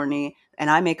jokes are corny, and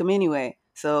I make them anyway.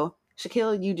 So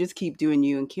Shaquille, you just keep doing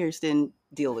you, and Kirsten,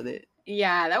 deal with it.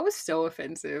 Yeah, that was so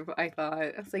offensive. I thought.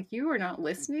 I was like, you were not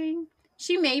listening.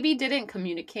 She maybe didn't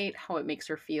communicate how it makes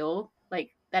her feel,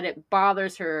 like that it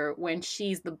bothers her when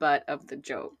she's the butt of the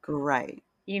joke. Right.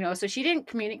 So she didn't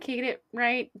communicate it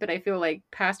right, but I feel like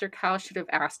Pastor Kyle should have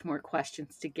asked more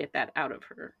questions to get that out of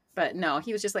her. But no,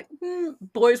 he was just like,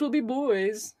 boys will be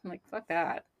boys. I'm like, fuck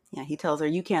that. Yeah, he tells her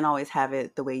you can't always have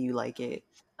it the way you like it.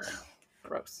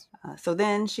 Gross. So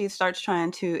then she starts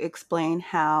trying to explain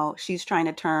how she's trying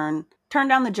to turn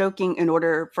down the joking in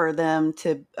order for them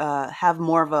to have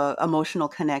more of a emotional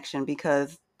connection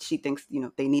because she thinks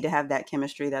they need to have that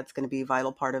chemistry. That's going to be a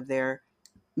vital part of their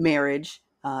marriage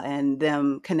and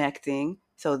them connecting.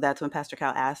 So that's when Pastor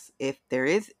Cal asks if there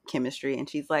is chemistry, and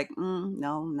she's like,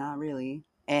 "No, not really."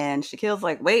 And Shaquille's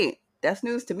like, "Wait, that's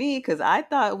news to me because I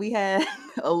thought we had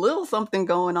a little something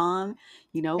going on.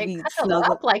 They We cuddle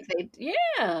snuggle." up like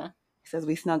yeah. He says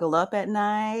we snuggle up at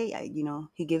night.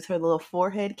 He gives her little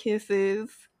forehead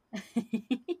kisses.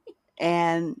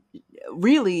 And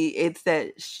really, it's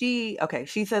that she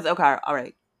says, okay, all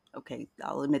right, okay,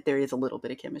 I'll admit there is a little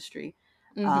bit of chemistry.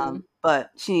 Mm-hmm.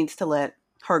 But she needs to let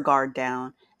her guard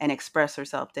down and express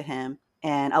herself to him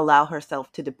and allow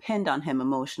herself to depend on him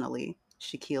emotionally.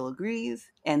 Shaquille agrees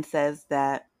and says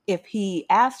that if he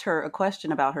asked her a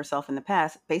question about herself in the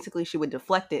past, basically she would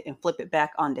deflect it and flip it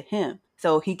back onto him.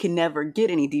 So he can never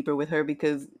get any deeper with her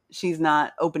because she's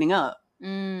not opening up.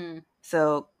 Mm.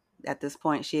 So at this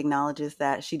point, she acknowledges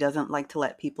that she doesn't like to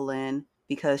let people in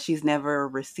because she's never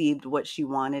received what she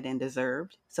wanted and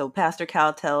deserved. So Pastor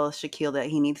Cal tells Shaquille that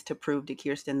he needs to prove to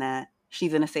Kirsten that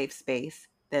she's in a safe space,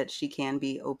 that she can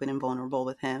be open and vulnerable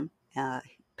with him.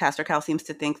 Pastor Cal seems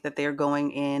to think that they're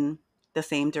going in the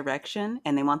same direction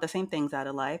and they want the same things out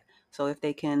of life. So if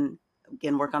they can,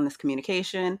 again, work on this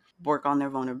communication, work on their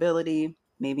vulnerability,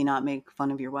 maybe not make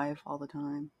fun of your wife all the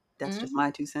time. That's just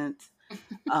my 2 cents.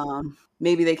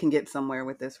 Maybe they can get somewhere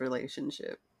with this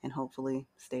relationship and hopefully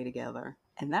stay together.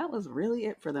 And that was really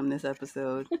it for them this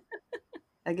episode.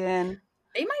 Again,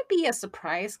 They might be a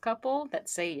surprise couple that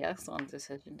say yes on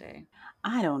decision day.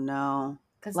 I don't know.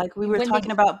 Because Like we were when talking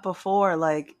they, about before,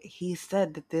 like he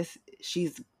said that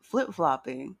she's flip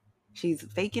flopping. She's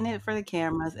faking it for the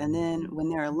cameras. And then when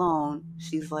they're alone,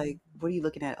 she's like, what are you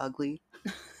looking at, ugly?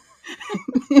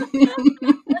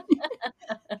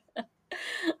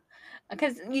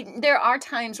 because there are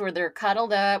times where they're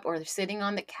cuddled up or they're sitting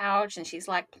on the couch and she's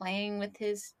like playing with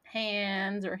his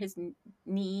hands or his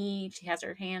knee. She has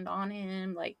her hand on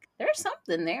him. Like there's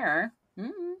something there.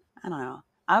 Mm-hmm. I don't know.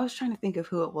 I was trying to think of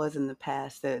who it was in the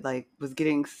past that like was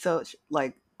getting such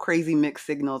like crazy mixed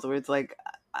signals where it's like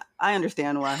I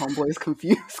understand why homeboy is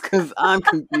confused because I'm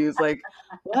confused. Like,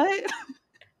 what?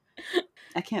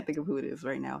 I can't think of who it is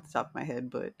right now off the top of my head,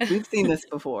 but we've seen this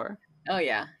before. Oh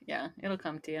yeah, it'll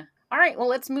come to you. All right, well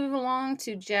let's move along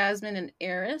to Jasmine and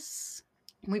Eris.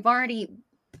 We've already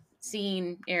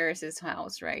seen Eris's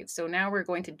house, right? So now we're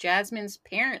going to Jasmine's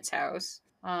parents' house,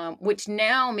 which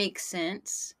now makes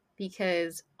sense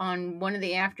because on one of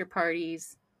the after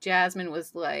parties, Jasmine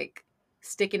was like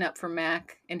sticking up for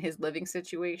Mac in his living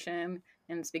situation,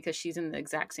 and it's because she's in the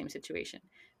exact same situation.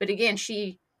 But again,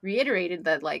 she reiterated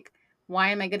that like, why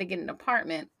am I going to get an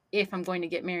apartment if I'm going to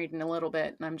get married in a little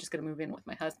bit and I'm just going to move in with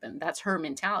my husband? That's her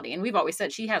mentality. And we've always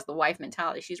said she has the wife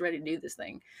mentality. She's ready to do this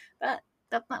thing. But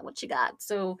that's not what she got.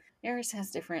 So Eris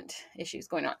has different issues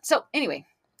going on. So anyway,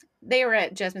 they were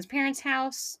at Jasmine's parents'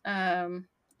 house.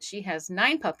 She has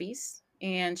 9 puppies,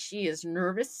 and she is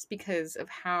nervous because of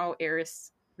how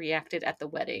Eris reacted at the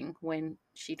wedding when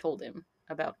she told him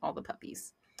about all the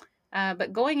puppies.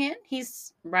 But going in,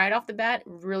 he's right off the bat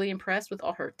really impressed with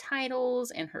all her titles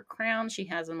and her crown. She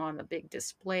has them on the big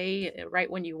display right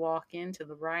when you walk in to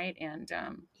the right, and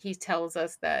he tells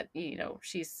us that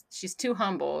she's too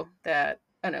humble. That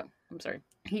no, I'm sorry.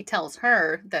 He tells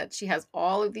her that she has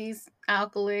all of these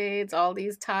accolades, all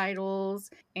these titles,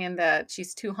 and that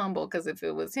she's too humble because if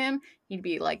it was him, he'd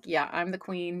be like, "Yeah, I'm the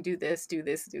queen. Do this, do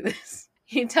this, do this."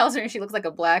 He tells her she looks like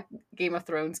a black Game of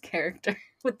Thrones character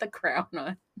with the crown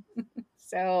on.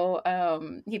 So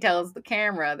he tells the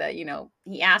camera that,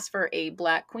 he asked for a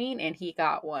black queen and he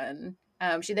got one.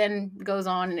 She then goes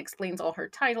on and explains all her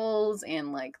titles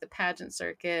and like the pageant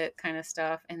circuit kind of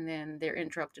stuff. And then they're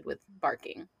interrupted with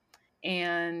barking.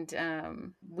 And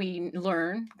we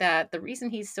learn that the reason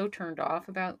he's so turned off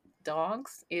about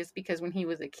dogs is because when he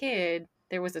was a kid,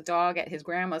 there was a dog at his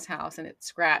grandma's house and it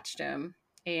scratched him.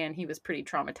 And he was pretty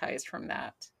traumatized from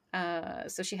that.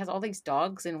 So she has all these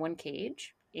dogs in one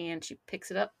cage and she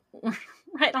picks it up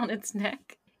right on its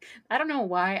neck. I don't know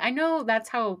why. I know that's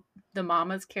how the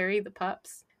mamas carry the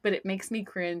pups, but it makes me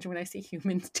cringe when I see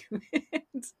humans do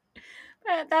it.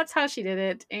 But that's how she did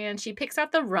it. And she picks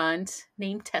out the runt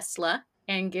named Tesla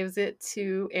and gives it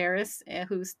to Eris,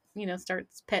 who,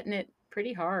 starts petting it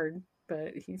pretty hard.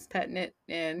 But he's petting it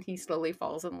and he slowly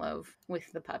falls in love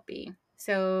with the puppy.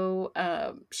 So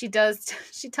she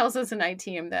tells us in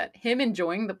ITM that him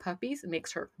enjoying the puppies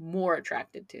makes her more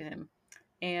attracted to him.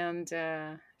 And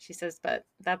she says, but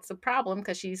that's the problem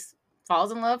because she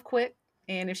falls in love quick.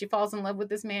 And if she falls in love with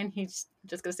this man, he's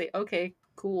just going to say, okay,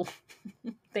 cool.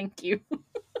 Thank you.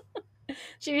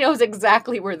 She knows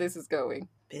exactly where this is going.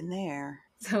 Been there.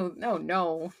 So,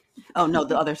 no. Oh, no,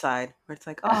 the other side where it's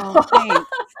like, oh, thanks.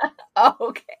 Oh,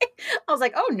 okay. I was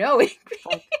like, oh, no.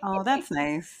 Like, oh, that's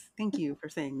nice. Thank you for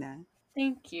saying that.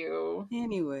 Thank you.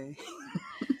 Anyway.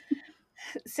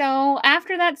 So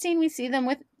after that scene, we see them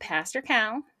with Pastor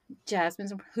Cal.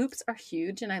 Jasmine's hoops are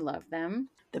huge and I love them.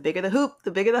 The bigger the hoop,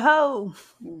 the bigger the hoe.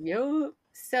 Yup.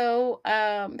 So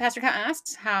Pastor Cal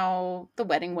asks how the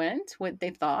wedding went, what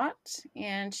they thought,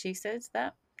 and she says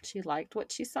that she liked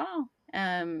what she saw.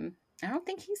 I don't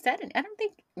think he said it. I don't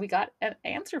think we got an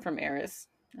answer from Eris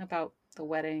about the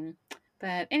wedding.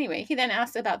 But anyway, he then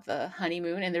asked about the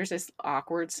honeymoon, and there's this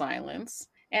awkward silence.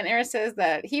 And Eris says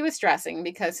that he was stressing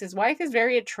because his wife is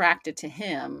very attracted to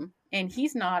him and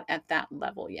he's not at that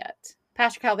level yet.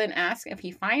 Pastor Cal then asks if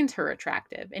he finds her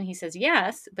attractive, and he says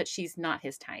yes, but she's not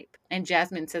his type. And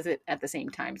Jasmine says it at the same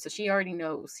time, so she already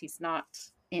knows he's not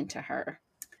into her.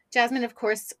 Jasmine, of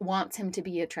course, wants him to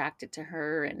be attracted to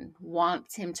her and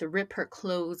wants him to rip her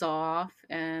clothes off,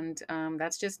 and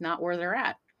that's just not where they're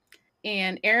at.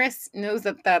 And Eris knows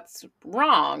that that's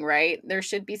wrong, right? There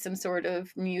should be some sort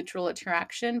of mutual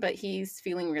attraction, but he's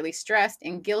feeling really stressed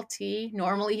and guilty.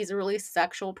 Normally, he's a really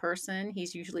sexual person.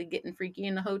 He's usually getting freaky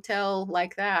in the hotel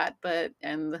like that, but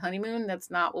and the honeymoon,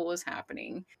 that's not what was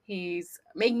happening. He's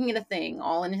making it a thing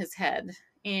all in his head.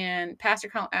 And Pastor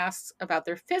Cal asks about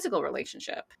their physical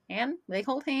relationship. And they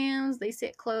hold hands, they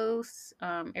sit close.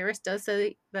 Eris does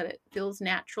say that it feels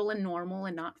natural and normal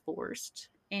and not forced.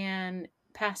 And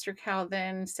Pastor Cal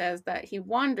then says that he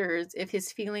wonders if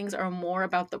his feelings are more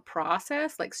about the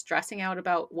process, like stressing out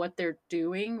about what they're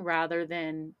doing rather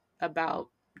than about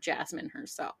Jasmine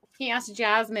herself. He asks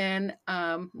Jasmine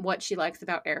what she likes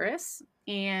about Eris,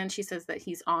 and she says that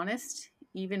he's honest.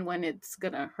 Even when it's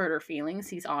gonna hurt her feelings,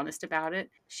 he's honest about it.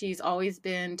 She's always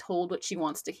been told what she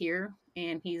wants to hear,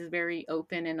 and he's very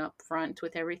open and upfront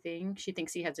with everything. She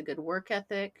thinks he has a good work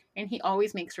ethic, and he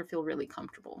always makes her feel really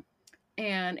comfortable.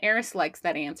 And Eris likes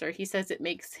that answer. He says it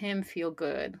makes him feel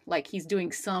good, like he's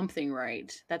doing something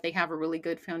right, that they have a really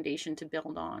good foundation to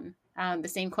build on. The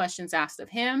same questions asked of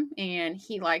him, and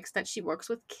he likes that she works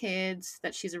with kids,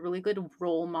 that she's a really good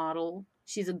role model.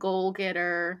 She's a goal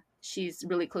getter. She's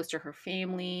really close to her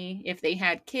family. If they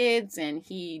had kids and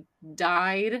he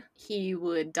died, he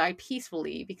would die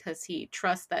peacefully because he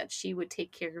trusts that she would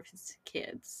take care of his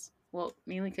kids. Well,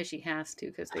 mainly because she has to,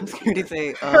 because they I was would going be to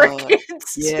say, her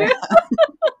kids yeah. too.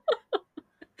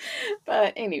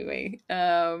 But anyway,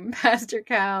 Pastor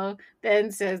Cal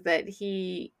then says that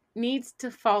he needs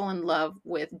to fall in love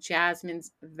with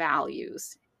Jasmine's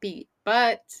values.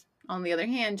 But on the other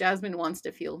hand, Jasmine wants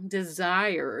to feel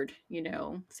desired,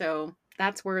 So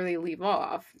that's where they leave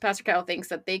off. Pastor Cal thinks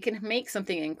that they can make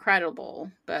something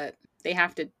incredible, but they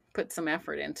have to put some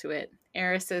effort into it.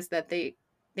 Eris says that they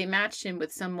matched him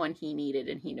with someone he needed,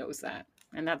 and he knows that.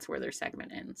 And that's where their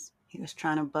segment ends. He was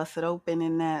trying to bust it open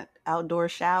in that outdoor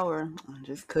shower.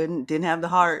 Just didn't have the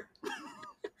heart.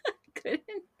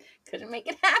 couldn't make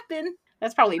it happen.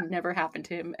 That's probably never happened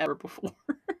to him ever before.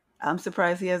 I'm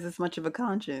surprised he has this much of a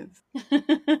conscience.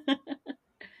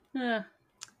 All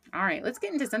right, let's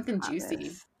get into something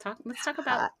juicy. Let's talk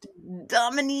about hot.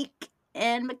 Dominique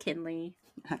and McKinley.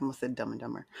 I almost said Dumb and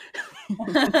Dumber.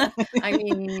 I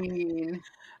mean,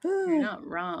 you're not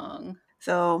wrong.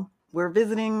 So we're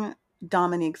visiting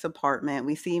Dominique's apartment.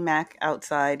 We see Mac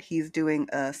outside. He's doing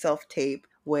a self-tape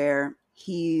where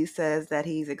he says that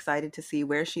he's excited to see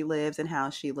where she lives and how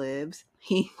she lives.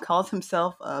 He calls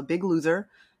himself a big loser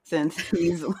since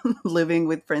he's living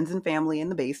with friends and family in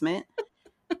the basement.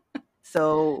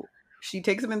 So she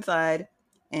takes him inside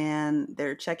and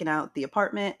they're checking out the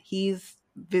apartment. He's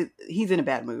in a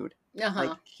bad mood.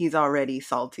 Like he's already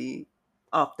salty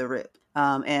off the rip,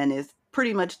 and is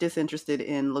pretty much disinterested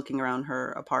in looking around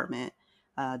her apartment.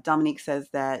 Dominique says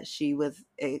that she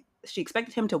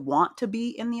expected him to want to be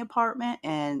in the apartment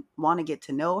and want to get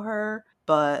to know her,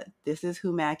 but this is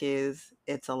who Mac is.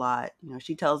 It's a lot.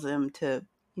 She tells him to,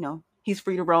 he's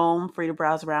free to roam, free to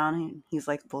browse around. And he's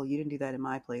like, well, you didn't do that in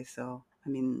my place. So, I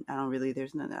mean, I don't really,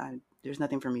 there's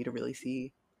nothing for me to really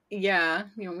see. Yeah.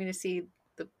 You want me to see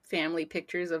the family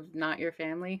pictures of not your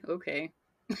family? Okay.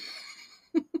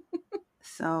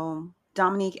 So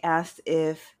Dominique asked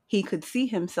if he could see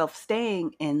himself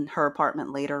staying in her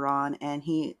apartment later on. And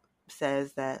he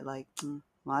says that well,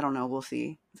 I don't know. We'll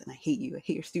see. And I hate you. I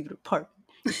hate your stupid apartment.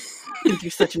 I think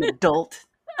you're such an adult.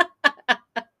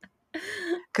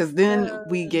 Because then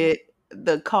we get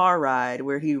the car ride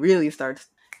where he really starts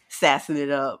sassing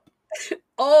it up.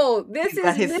 Oh, this is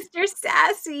Mr.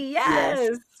 Sassy.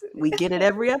 Yes. We get it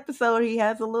every episode. He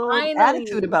has a little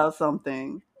attitude about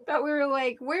something. But we were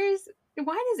like, why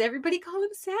does everybody call him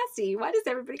Sassy? Why does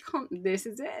everybody call him, this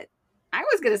is it? I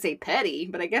was going to say petty,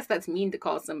 but I guess that's mean to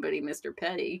call somebody Mr.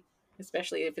 Petty,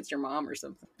 especially if it's your mom or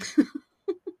something.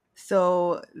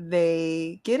 So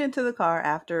they get into the car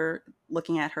after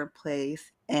looking at her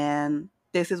place, and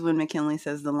this is when McKinley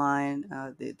says the line,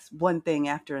 it's one thing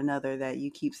after another that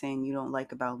you keep saying you don't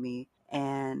like about me.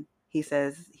 And he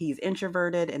says he's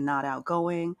introverted and not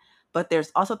outgoing, but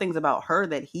there's also things about her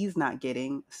that he's not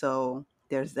getting. So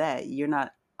there's that. You're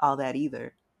not all that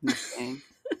either, Miss Thing.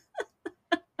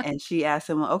 And she asks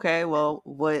him, okay, well,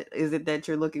 what is it that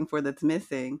you're looking for that's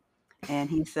missing? And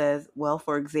he says, well,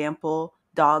 for example,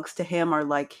 dogs to him are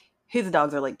like, his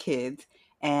dogs are like kids.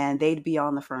 and they'd be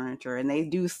on the furniture, and they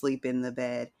do sleep in the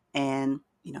bed. And,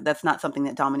 that's not something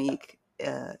that Dominique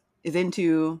is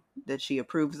into, that she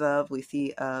approves of. We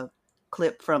see a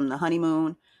clip from the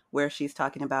honeymoon where she's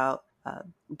talking about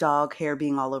dog hair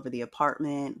being all over the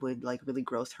apartment would like really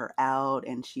gross her out,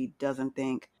 and she doesn't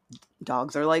think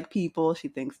dogs are like people. She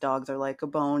thinks dogs are like a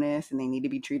bonus and they need to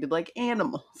be treated like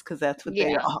animals because that's what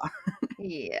they Yeah. are.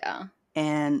 Yeah.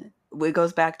 And it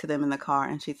goes back to them in the car,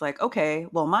 and she's like, okay,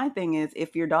 well, my thing is,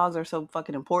 if your dogs are so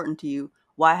fucking important to you,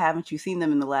 why haven't you seen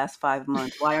them in the last 5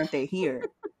 months? Why aren't they here?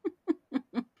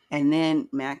 And then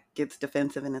Mac gets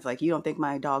defensive and is like, you don't think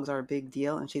my dogs are a big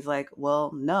deal? And she's like,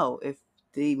 well, no, if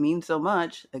they mean so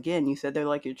much, again, you said they're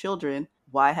like your children.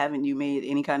 Why haven't you made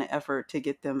any kind of effort to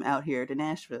get them out here to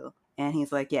Nashville? And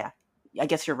he's like, yeah, I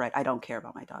guess you're right. I don't care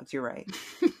about my dogs. You're right.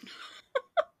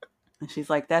 And she's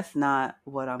like, that's not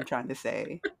what I'm trying to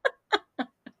say.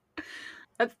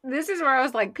 This is where I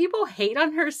was like, people hate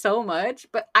on her so much,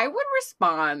 but I would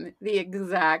respond the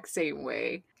exact same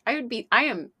way. I would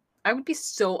be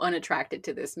so unattracted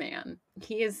to this man.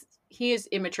 He is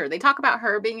immature. They talk about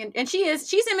her being, and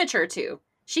she's immature too.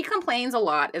 She complains a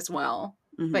lot as well,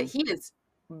 but he is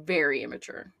very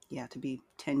immature. Yeah, to be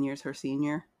 10 years her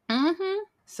senior. Mm-hmm.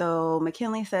 So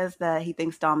McKinley says that he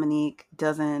thinks Dominique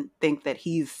doesn't think that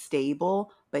he's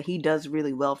stable, but he does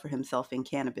really well for himself in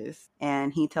cannabis.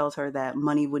 And he tells her that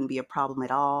money wouldn't be a problem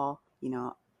at all.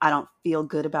 I don't feel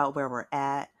good about where we're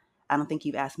at. I don't think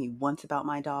you've asked me once about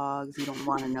my dogs. You don't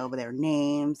want to know their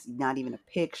names, not even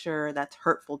a picture. That's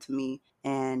hurtful to me.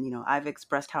 And, I've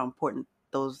expressed how important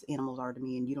those animals are to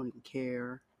me, and you don't even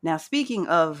care. Now, speaking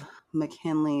of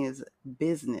McKinley's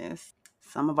business,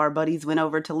 some of our buddies went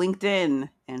over to LinkedIn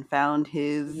and found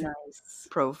his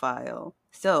profile.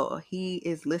 So he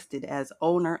is listed as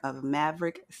owner of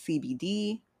Maverick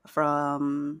CBD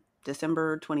from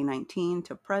December 2019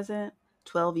 to present.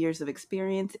 12 years of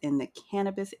experience in the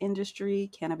cannabis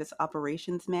industry, cannabis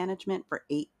operations management for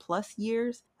 8+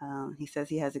 years. He says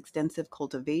he has extensive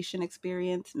cultivation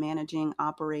experience, managing,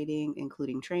 operating,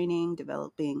 including training,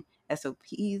 developing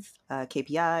SOPs,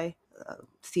 KPI,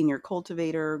 senior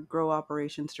cultivator, grow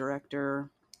operations director,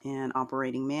 and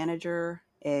operating manager.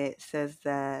 It says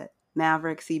that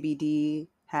Maverick CBD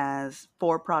has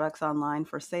 4 products online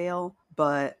for sale,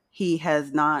 but he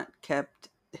has not kept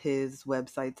his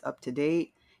websites up to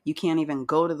date. You can't even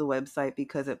go to the website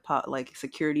because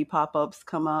security pop-ups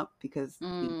come up because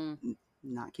he's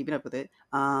not keeping up with it.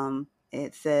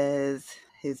 It says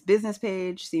his business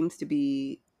page seems to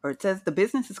be, or it says the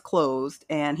business is closed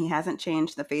and he hasn't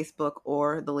changed the Facebook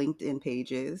or the LinkedIn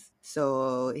pages.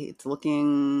 So it's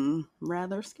looking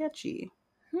rather sketchy.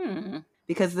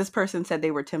 Because this person said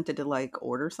they were tempted to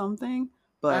order something,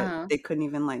 but they couldn't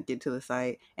even get to the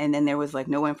site. And then there was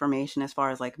no information as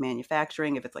far as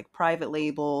manufacturing, if it's private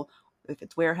label, if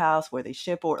it's warehouse, where they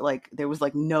ship, or there was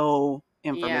no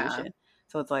information. Yeah.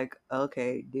 So it's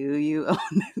okay, do you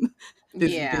own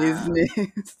this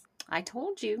business? I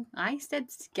told you. I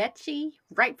said sketchy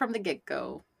right from the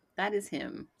get-go. That is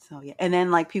him. So yeah. And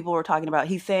then people were talking about,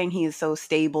 he's saying he is so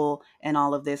stable and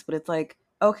all of this, but it's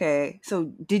okay, so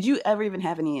did you ever even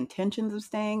have any intentions of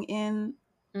staying in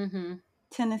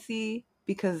Tennessee?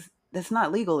 Because that's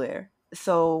not legal there.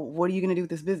 So what are you going to do with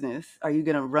this business? Are you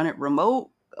going to run it remote?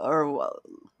 Or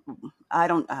I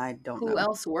don't know. Who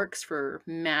else works for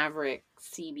Maverick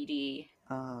CBD?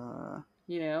 Don't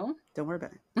worry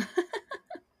about it.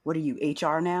 What are you,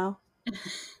 HR now?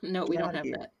 No, we don't have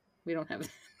that. We don't have that.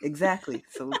 Exactly.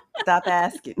 So stop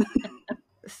asking.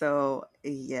 So,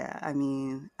 yeah, I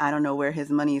mean, I don't know where his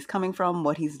money is coming from,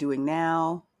 what he's doing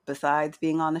now, besides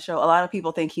being on the show. A lot of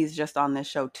people think he's just on this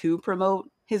show to promote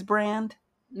his brand.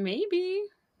 Maybe.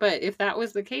 But if that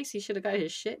was the case, he should have got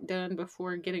his shit done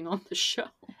before getting on the show.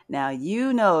 Now,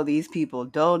 these people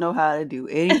don't know how to do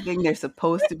anything they're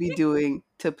supposed to be doing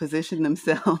to position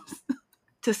themselves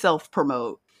to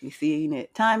self-promote. We've seen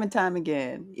it time and time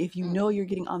again. If you know you're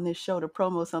getting on this show to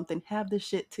promo something, have the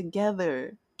shit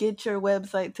together. Get your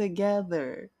website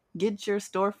together. Get your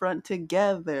storefront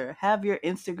together. Have your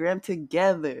Instagram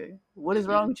together. What is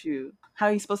wrong with you? How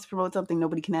are you supposed to promote something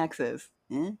nobody can access?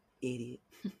 Idiot.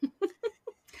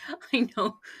 I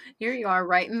know. Here you are,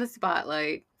 right in the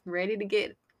spotlight, ready to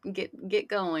get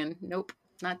going. Nope,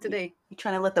 not today. You're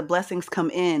trying to let the blessings come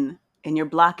in, and you're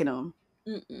blocking them.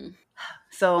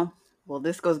 So, well,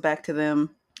 this goes back to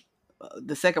them,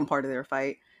 the second part of their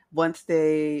fight. Once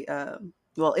they,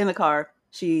 in the car,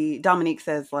 Dominique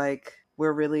says,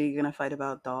 we're really going to fight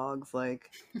about dogs.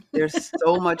 There's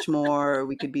so much more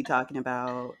we could be talking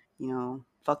about,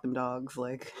 fuck them dogs.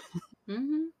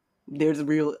 There's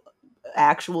real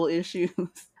actual issues.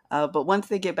 But once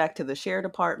they get back to the shared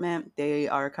apartment, they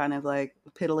are kind of like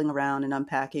piddling around and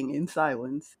unpacking in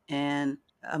silence. And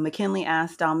McKinley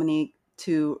asks Dominique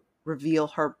to reveal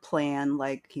her plan.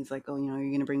 Like, he's like, oh, you know, you're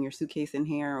going to bring your suitcase in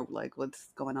here? Or, like, what's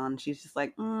going on? And she's just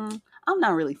like, I'm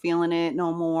not really feeling it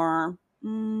no more.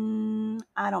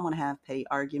 I don't want to have petty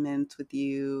arguments with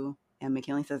you. And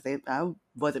McKinley says, I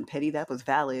wasn't petty. That was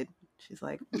valid. She's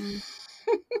like,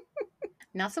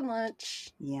 Not so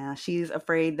much. yeah, she's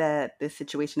afraid that this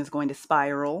situation is going to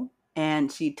spiral.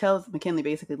 And she tells McKinley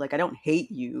basically, like, I don't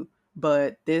hate you,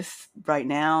 but this right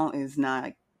now is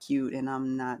not cute and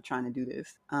I'm not trying to do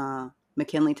this.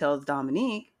 McKinley tells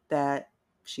Dominique that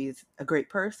she's a great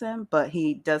person, but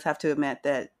he does have to admit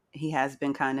that he has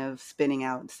been kind of spinning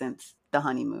out since the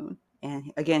honeymoon.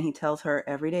 And again, he tells her,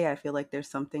 every day I feel like there's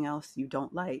something else you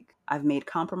don't like. I've made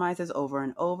compromises over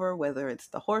and over, whether it's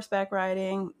the horseback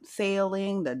riding,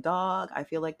 sailing, the dog. I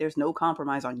feel like there's no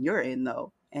compromise on your end,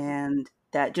 though. And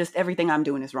that just everything I'm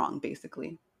doing is wrong,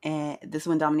 basically. And this is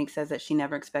when Dominique says that she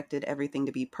never expected everything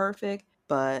to be perfect,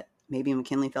 but maybe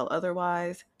McKinley felt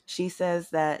otherwise. She says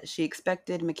that she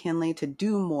expected McKinley to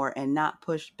do more and not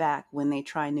push back when they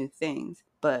try new things.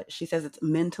 But she says it's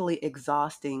mentally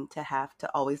exhausting to have to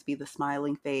always be the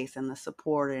smiling face and the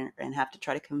supporter and have to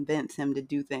try to convince him to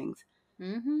do things.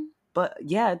 Mm-hmm. But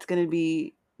yeah, it's going to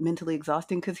be mentally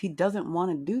exhausting because he doesn't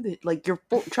want to do that. Like, you're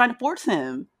trying to force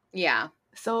him. Yeah.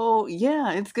 So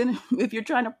yeah, it's going to, if you're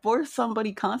trying to force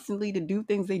somebody constantly to do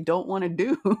things they don't want to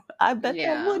do, I bet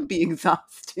that would be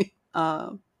exhausting.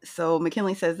 So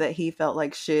McKinley says that he felt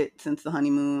like shit since the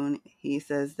honeymoon. He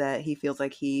says that he feels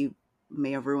like he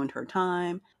may have ruined her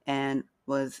time and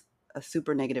was a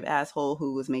super negative asshole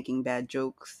who was making bad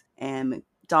jokes. And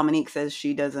Dominique says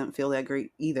she doesn't feel that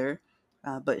great either,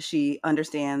 but she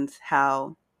understands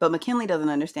how. But McKinley doesn't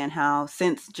understand how,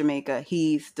 since Jamaica,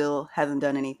 he still hasn't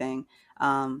done anything,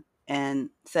 and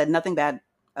said nothing bad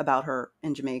about her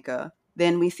in Jamaica.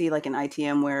 Then we see like an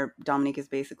ITM where Dominique is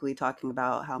basically talking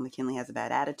about how McKinley has a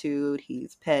bad attitude,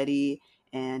 he's petty,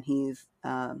 and he's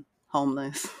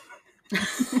homeless.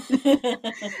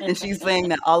 And she's saying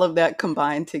that all of that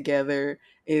combined together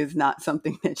is not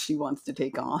something that she wants to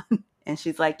take on. And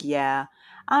she's like, yeah,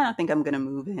 I don't think I'm going to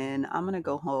move in. I'm going to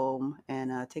go home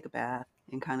and take a bath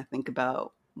and kind of think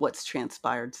about what's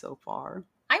transpired so far.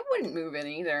 I wouldn't move in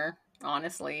either,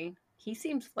 honestly. He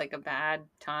seems like a bad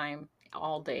time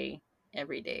all day,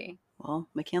 every day. Well,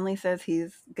 McKinley says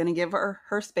he's going to give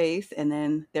her space, and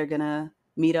then they're going to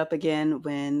meet up again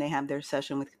when they have their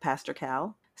session with Pastor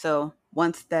Cal. So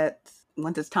once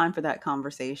it's time for that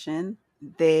conversation,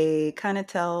 they kind of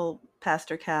tell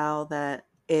Pastor Cal that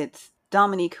it's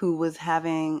Dominique who was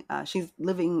having, she's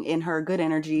living in her good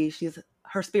energy.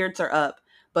 Her spirits are up,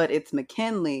 but it's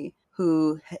McKinley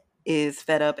who is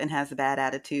fed up and has a bad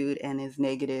attitude and is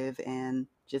negative and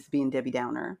just being Debbie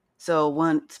Downer. So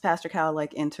once Pastor Cal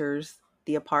like enters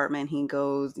the apartment, he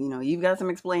goes, you know, you've got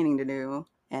some explaining to do.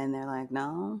 And they're like,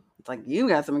 no, it's like, you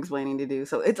got some explaining to do.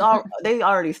 So it's all, they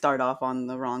already start off on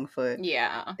the wrong foot.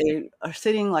 Yeah. They are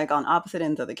sitting like on opposite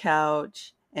ends of the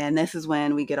couch. And this is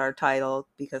when we get our title,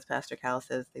 because Pastor Cal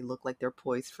says they look like they're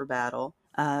poised for battle.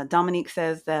 Dominique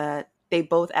says that they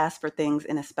both asked for things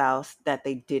in a spouse that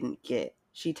they didn't get.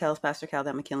 She tells Pastor Cal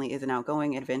that McKinley isn't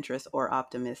outgoing, adventurous, or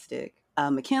optimistic.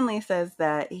 McKinley says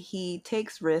that he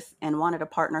takes risks and wanted a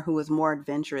partner who was more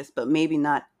adventurous, but maybe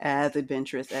not as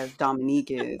adventurous as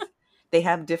Dominique is. They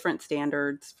have different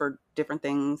standards for different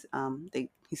things.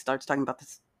 He starts talking about the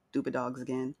stupid dogs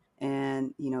again.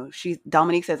 And, you know,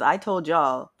 Dominique says, I told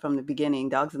y'all from the beginning,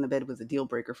 dogs in the bed was a deal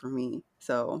breaker for me.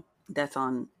 So that's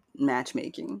on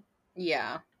matchmaking.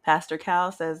 Yeah. Pastor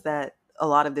Cal says that a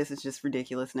lot of this is just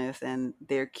ridiculousness and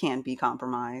there can't be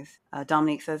compromise.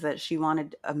 Dominique says that she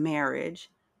wanted a marriage,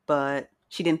 but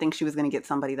she didn't think she was going to get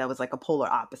somebody that was like a polar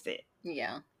opposite.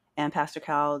 Yeah. And Pastor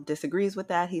Cal disagrees with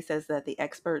that. He says that the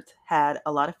experts had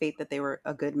a lot of faith that they were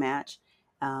a good match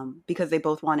because they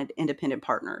both wanted independent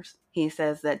partners. He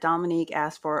says that Dominique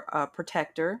asked for a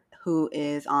protector who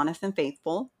is honest and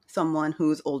faithful, someone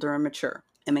who's older and mature.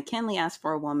 And McKinley asked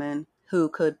for a woman who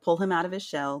could pull him out of his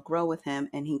shell, grow with him,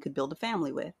 and he could build a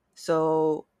family with.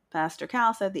 So Pastor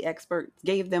Cal said the experts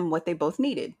gave them what they both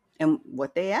needed and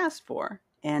what they asked for.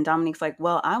 And Dominique's like,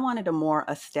 well, I wanted a more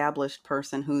established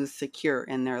person who's secure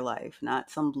in their life, not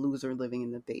some loser living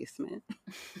in the basement.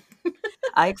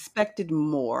 I expected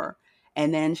more.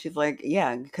 And then she's like,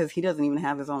 yeah, because he doesn't even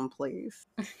have his own place.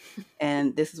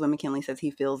 And this is when McKinley says he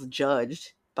feels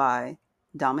judged by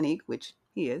Dominique, which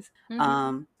he is.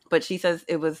 Mm-hmm. But she says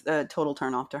it was a total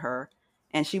turnoff to her.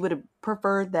 And she would have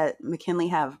preferred that McKinley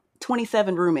have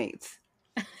 27 roommates.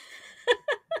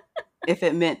 if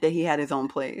it meant that he had his own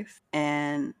place.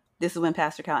 And this is when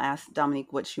Pastor Cal asks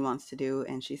Dominique what she wants to do,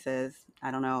 and she says,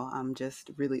 I don't know, I'm just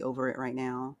really over it right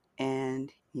now.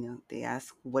 And, they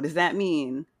ask, what does that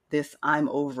mean? This I'm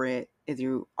over it.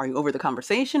 Are you over the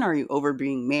conversation, or are you over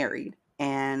being married?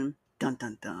 And dun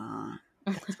dun dun.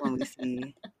 That's when we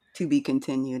see to be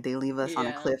continued. They leave us on a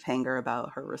Yeah. cliffhanger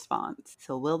about her response.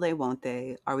 So will they, won't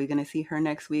they? Are we going to see her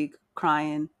next week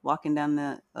crying, walking down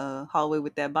the hallway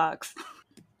with that box?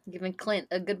 Giving Clint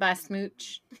a goodbye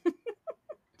smooch.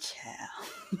 Ciao.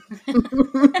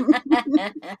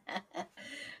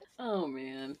 Oh,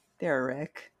 man. They're a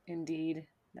wreck. Indeed.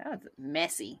 That was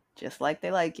messy. Just like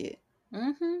they like it.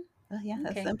 Mm-hmm. Well, yeah,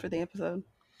 that's Okay. them for the episode.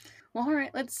 Well, all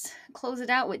right, let's close it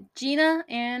out with Gina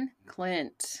and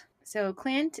Clint. So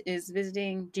Clint is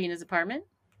visiting Gina's apartment,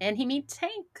 and he meets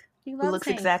Hank. He Who loves looks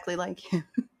Hank. exactly like him.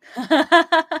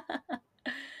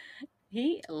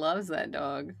 He loves that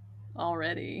dog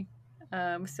already.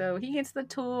 So he gets the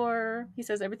tour. He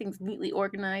says everything's neatly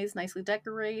organized, nicely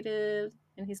decorated,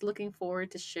 and he's looking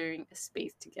forward to sharing a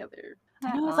space together.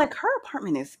 And I was like, her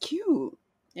apartment is cute.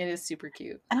 It is super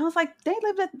cute. And I was like, they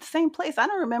lived at the same place. I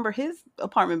don't remember his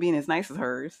apartment being as nice as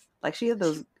hers. Like, she had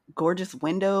those gorgeous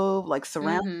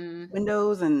surround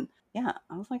windows. And yeah,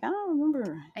 I was like, I don't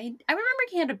remember. I remember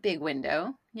he had a big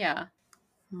window. Yeah.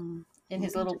 In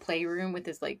his little playroom with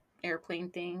his, like, airplane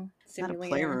thing. Simulator. Not a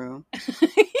playroom.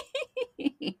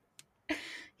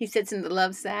 He sits in the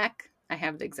love sack. I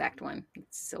have the exact one.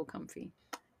 It's so comfy.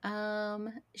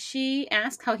 She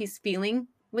asks how he's feeling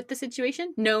with the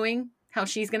situation, knowing how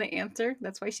she's going to answer.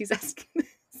 That's why she's asking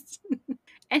this.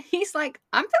 And he's like,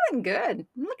 I'm feeling good.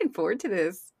 I'm looking forward to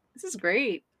this. This is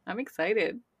great. I'm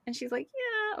excited. And she's like,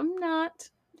 yeah, I'm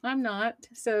not.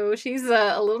 So she's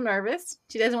a little nervous.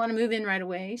 She doesn't want to move in right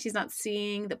away. She's not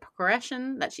seeing the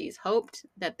progression that she's hoped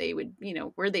that they would,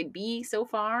 where they'd be so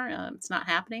far. It's not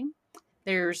happening.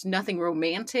 There's nothing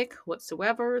romantic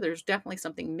whatsoever. There's definitely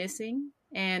something missing.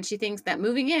 And she thinks that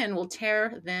moving in will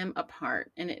tear them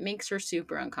apart, and it makes her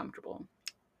super uncomfortable.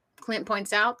 Clint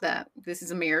points out that this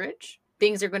is a marriage.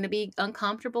 Things are going to be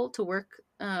uncomfortable to work,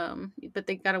 but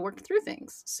they got to work through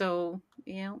things. So,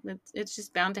 it's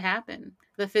just bound to happen.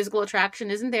 The physical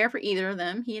attraction isn't there for either of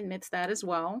them. He admits that as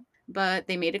well. But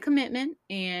they made a commitment,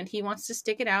 and he wants to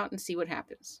stick it out and see what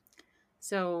happens.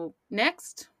 So,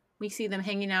 next, we see them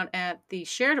hanging out at the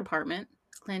shared apartment.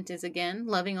 Clint is again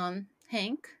loving on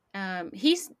Hank.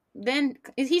 He's trying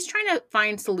to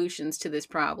find solutions to this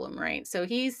problem, right? So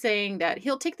he's saying that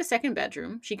he'll take the second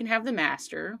bedroom. She can have the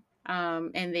master,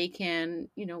 and they can,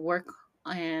 work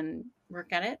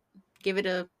at it, give it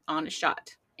a honest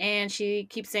shot. And she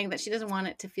keeps saying that she doesn't want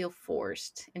it to feel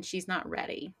forced, and she's not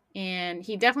ready. And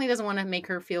he definitely doesn't want to make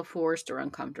her feel forced or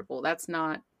uncomfortable. That's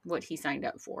not what he signed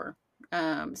up for.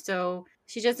 So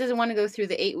she just doesn't want to go through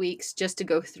the 8 weeks just to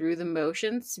go through the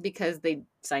motions because they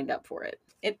signed up for it.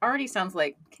 It already sounds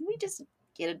like, can we just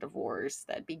get a divorce?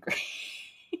 That'd be great.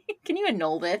 Can you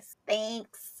annul this?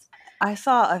 Thanks. I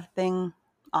saw a thing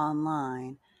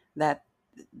online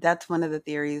that's one of the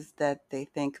theories, that they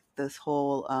think this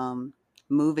whole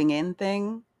moving in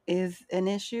thing is an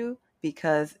issue,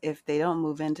 because if they don't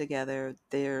move in together,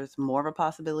 there's more of a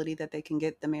possibility that they can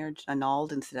get the marriage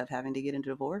annulled instead of having to get into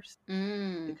divorce,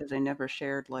 because they never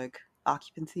shared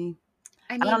occupancy.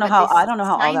 I don't know how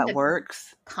all that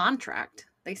works. Contract.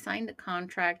 They signed a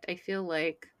contract. I feel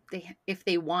like if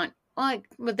they want,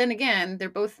 but then again, they're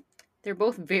both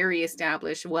very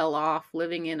established, well off,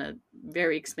 living in a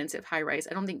very expensive high rise.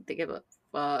 I don't think they give a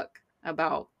fuck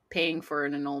about paying for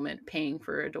an annulment, paying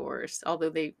for a divorce, although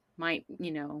they might,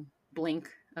 blink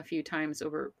a few times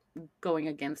over going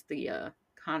against the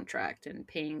contract and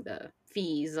paying the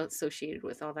fees associated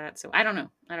with all that. So I don't know.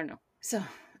 So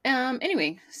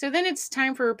anyway, so then it's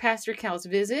time for Pastor Cal's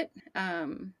visit.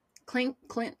 Clint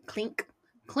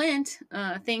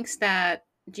thinks that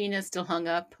Gina's still hung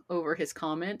up over his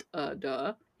comment,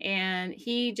 and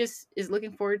he just is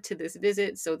looking forward to this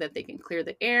visit so that they can clear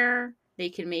the air. They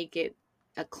can make it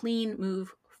a clean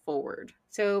move forward.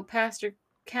 So Pastor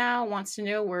Cal wants to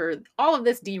know where all of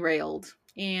this derailed,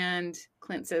 and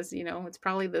Clint says, it's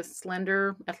probably the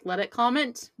slender athletic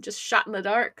comment, just shot in the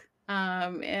dark.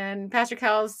 And Pastor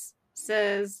Cal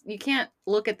says, you can't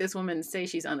look at this woman and say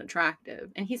she's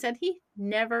unattractive. And he said he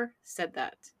never said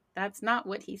that. That's not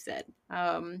what he said.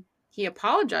 He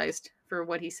apologized for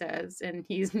what he says, and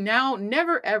he's now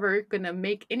never ever going to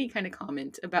make any kind of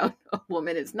comment about a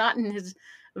woman. It's not in his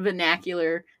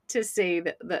vernacular to say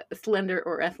the slender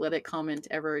or athletic comment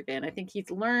ever again. I think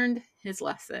he's learned his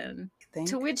lesson.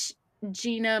 To which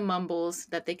Gina mumbles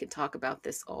that they could talk about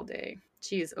this all day.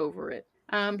 She is over it.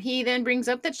 He then brings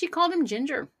up that she called him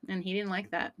Ginger, and he didn't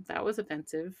like that. That was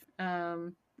offensive.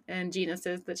 And Gina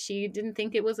says that she didn't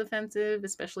think it was offensive,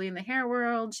 especially in the hair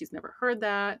world. She's never heard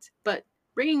that. But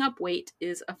bringing up weight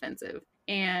is offensive.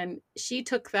 And she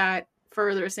took that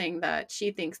further, saying that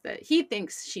he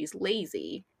thinks she's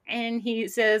lazy. And he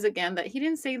says again that he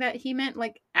didn't say that. He meant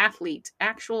like athlete,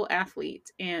 actual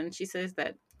athlete. And she says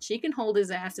that she can hold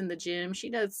his ass in the gym. She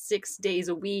does 6 days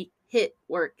a week, hit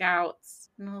workouts.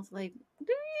 And I was like,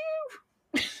 do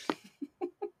you?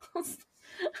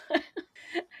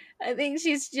 I think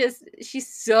she's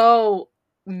so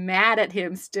mad at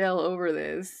him still over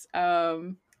this.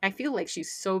 I feel like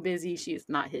she's so busy she's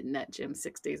not hitting that gym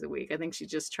 6 days a week. I think she's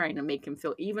just trying to make him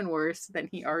feel even worse than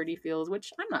he already feels,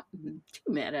 which I'm not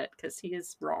too mad at because he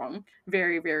is wrong.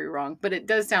 Very, very wrong. But it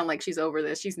does sound like she's over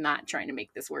this. She's not trying to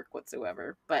make this work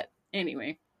whatsoever. But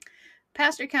anyway,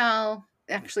 Pastor Cal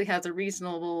actually has a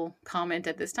reasonable comment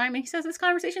at this time, and he says this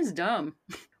conversation's dumb.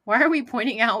 Why are we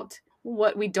pointing out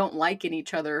what we don't like in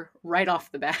each other right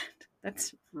off the bat?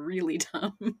 That's really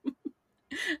dumb.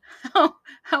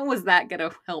 How was that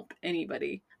gonna help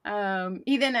anybody?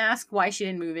 He then asked why she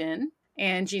didn't move in,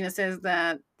 and Gina says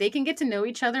that they can get to know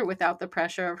each other without the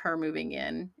pressure of her moving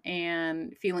in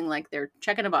and feeling like they're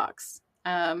checking a box.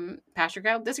 Pastor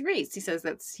Cal disagrees. He says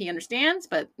that he understands,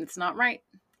 but it's not right.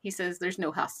 He says there's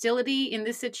no hostility in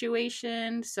this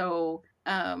situation, so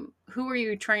who are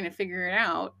you trying to figure it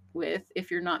out with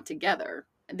if you're not together?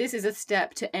 This is a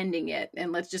step to ending it,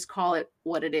 and let's just call it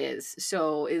what it is.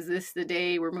 So is this the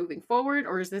day we're moving forward,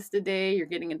 or is this the day you're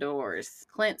getting a divorce?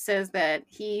 Clint says that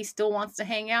he still wants to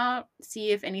hang out,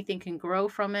 see if anything can grow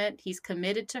from it. He's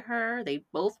committed to her. They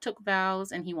both took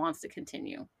vows, and he wants to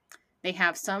continue. They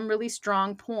have some really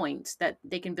strong points that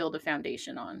they can build a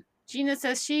foundation on. Gina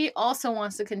says she also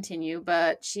wants to continue,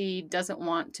 but she doesn't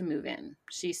want to move in.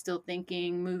 She's still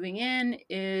thinking moving in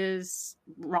is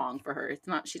wrong for her.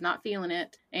 She's not feeling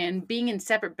it. And being in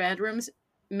separate bedrooms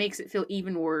makes it feel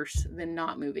even worse than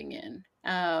not moving in.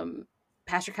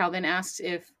 Pastor Cal then asks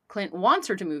if Clint wants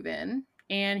her to move in,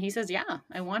 and he says, yeah,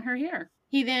 I want her here.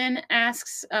 He then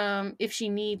asks if she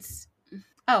needs...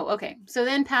 Oh, okay. So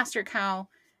then Pastor Cal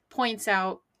points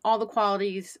out all the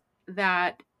qualities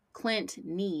that Clint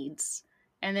needs,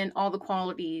 and then all the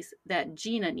qualities that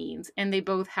Gina needs, and they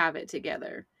both have it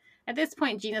together. At this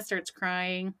point, Gina starts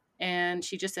crying, and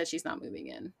she just says she's not moving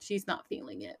in. She's not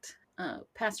feeling it.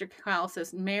 Pastor Kyle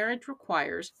says marriage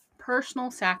requires personal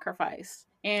sacrifice,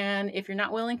 and if you're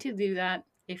not willing to do that,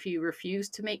 if you refuse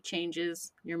to make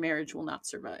changes, your marriage will not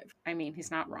survive. I mean,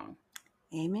 he's not wrong.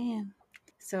 Amen.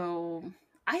 So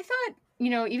I thought,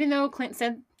 even though Clint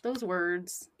said those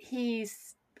words,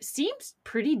 he's seems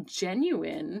pretty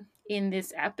genuine in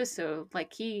this episode.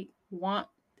 Like he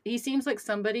seems like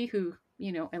somebody who,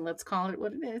 and let's call it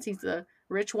what it is. He's a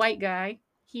rich white guy.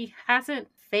 He hasn't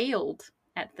failed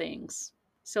at things.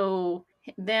 So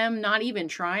them not even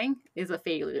trying is a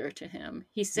failure to him.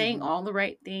 He's saying all the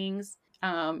right things.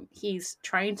 He's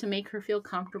trying to make her feel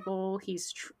comfortable.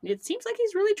 It seems like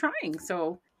he's really trying.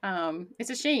 So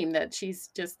it's a shame that she's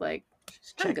just like,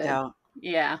 she's checked out.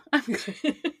 Yeah, I'm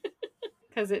good.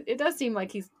 Because it does seem like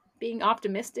he's being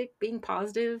optimistic, being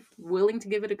positive, willing to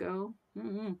give it a go.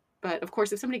 Mm-hmm. But of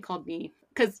course, if somebody called me,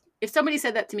 because if somebody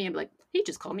said that to me, I'd be like, he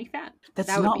just called me fat. That's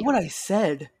not what I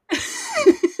said.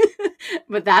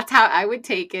 But that's how I would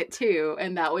take it too.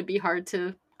 And that would be hard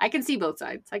to, I can see both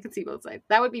sides.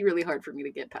 That would be really hard for me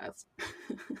to get past.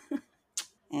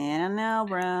 And now,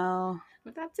 bro.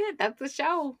 But that's it. That's the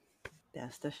show.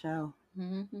 That's the show.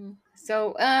 Mm-hmm.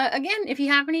 So again, if you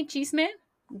have any chisme,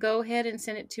 go ahead and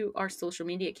send it to our social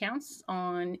media accounts.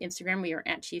 On Instagram, we are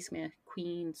at Chisme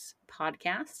Queens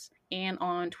Podcast. And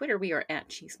on Twitter, we are at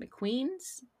Chisme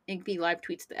Queens. Igby live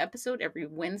tweets the episode every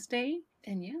Wednesday.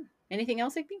 And yeah, anything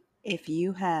else, Igby? If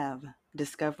you have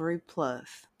Discovery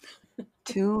Plus,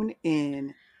 tune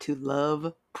in to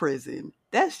Love Prison.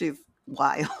 That's just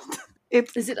wild.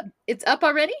 It's up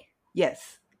already?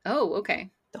 Yes. Oh,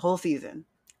 okay. The whole season.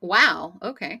 Wow.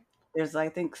 Okay. There's, I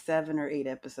think, 7 or 8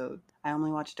 episodes. I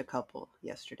only watched a couple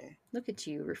yesterday. Look at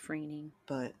you refraining.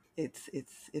 But it's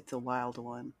a wild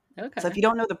one. Okay. So if you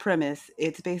don't know the premise,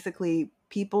 it's basically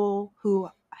people who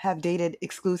have dated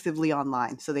exclusively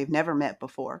online. So they've never met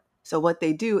before. So what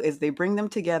they do is they bring them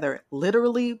together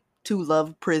literally to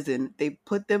Love Prison. They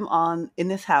put them in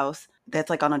this house that's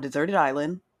like on a deserted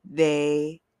island.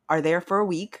 They are there for a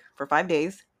week, for 5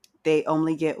 days. They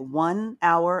only get 1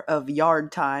 hour of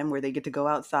yard time where they get to go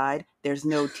outside. There's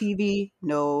no TV,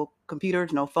 no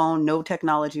computers, no phone, no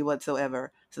technology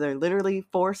whatsoever. So they're literally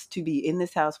forced to be in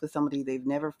this house with somebody they've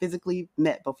never physically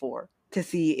met before to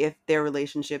see if their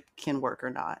relationship can work or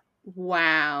not.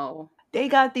 Wow. They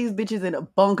got these bitches in a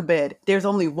bunk bed. There's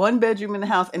only one bedroom in the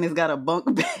house, and it's got a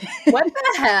bunk bed. What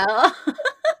the hell?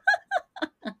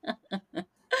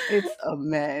 It's a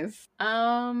mess.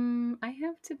 I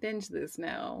have to binge this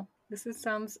now.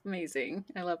 Sounds amazing.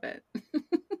 I love it.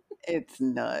 It's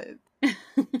nuts.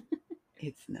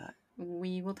 It's nuts.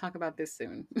 We will talk about this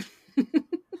soon.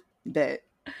 Bet.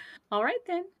 All right,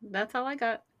 then. That's all I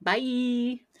got.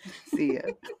 Bye. See ya.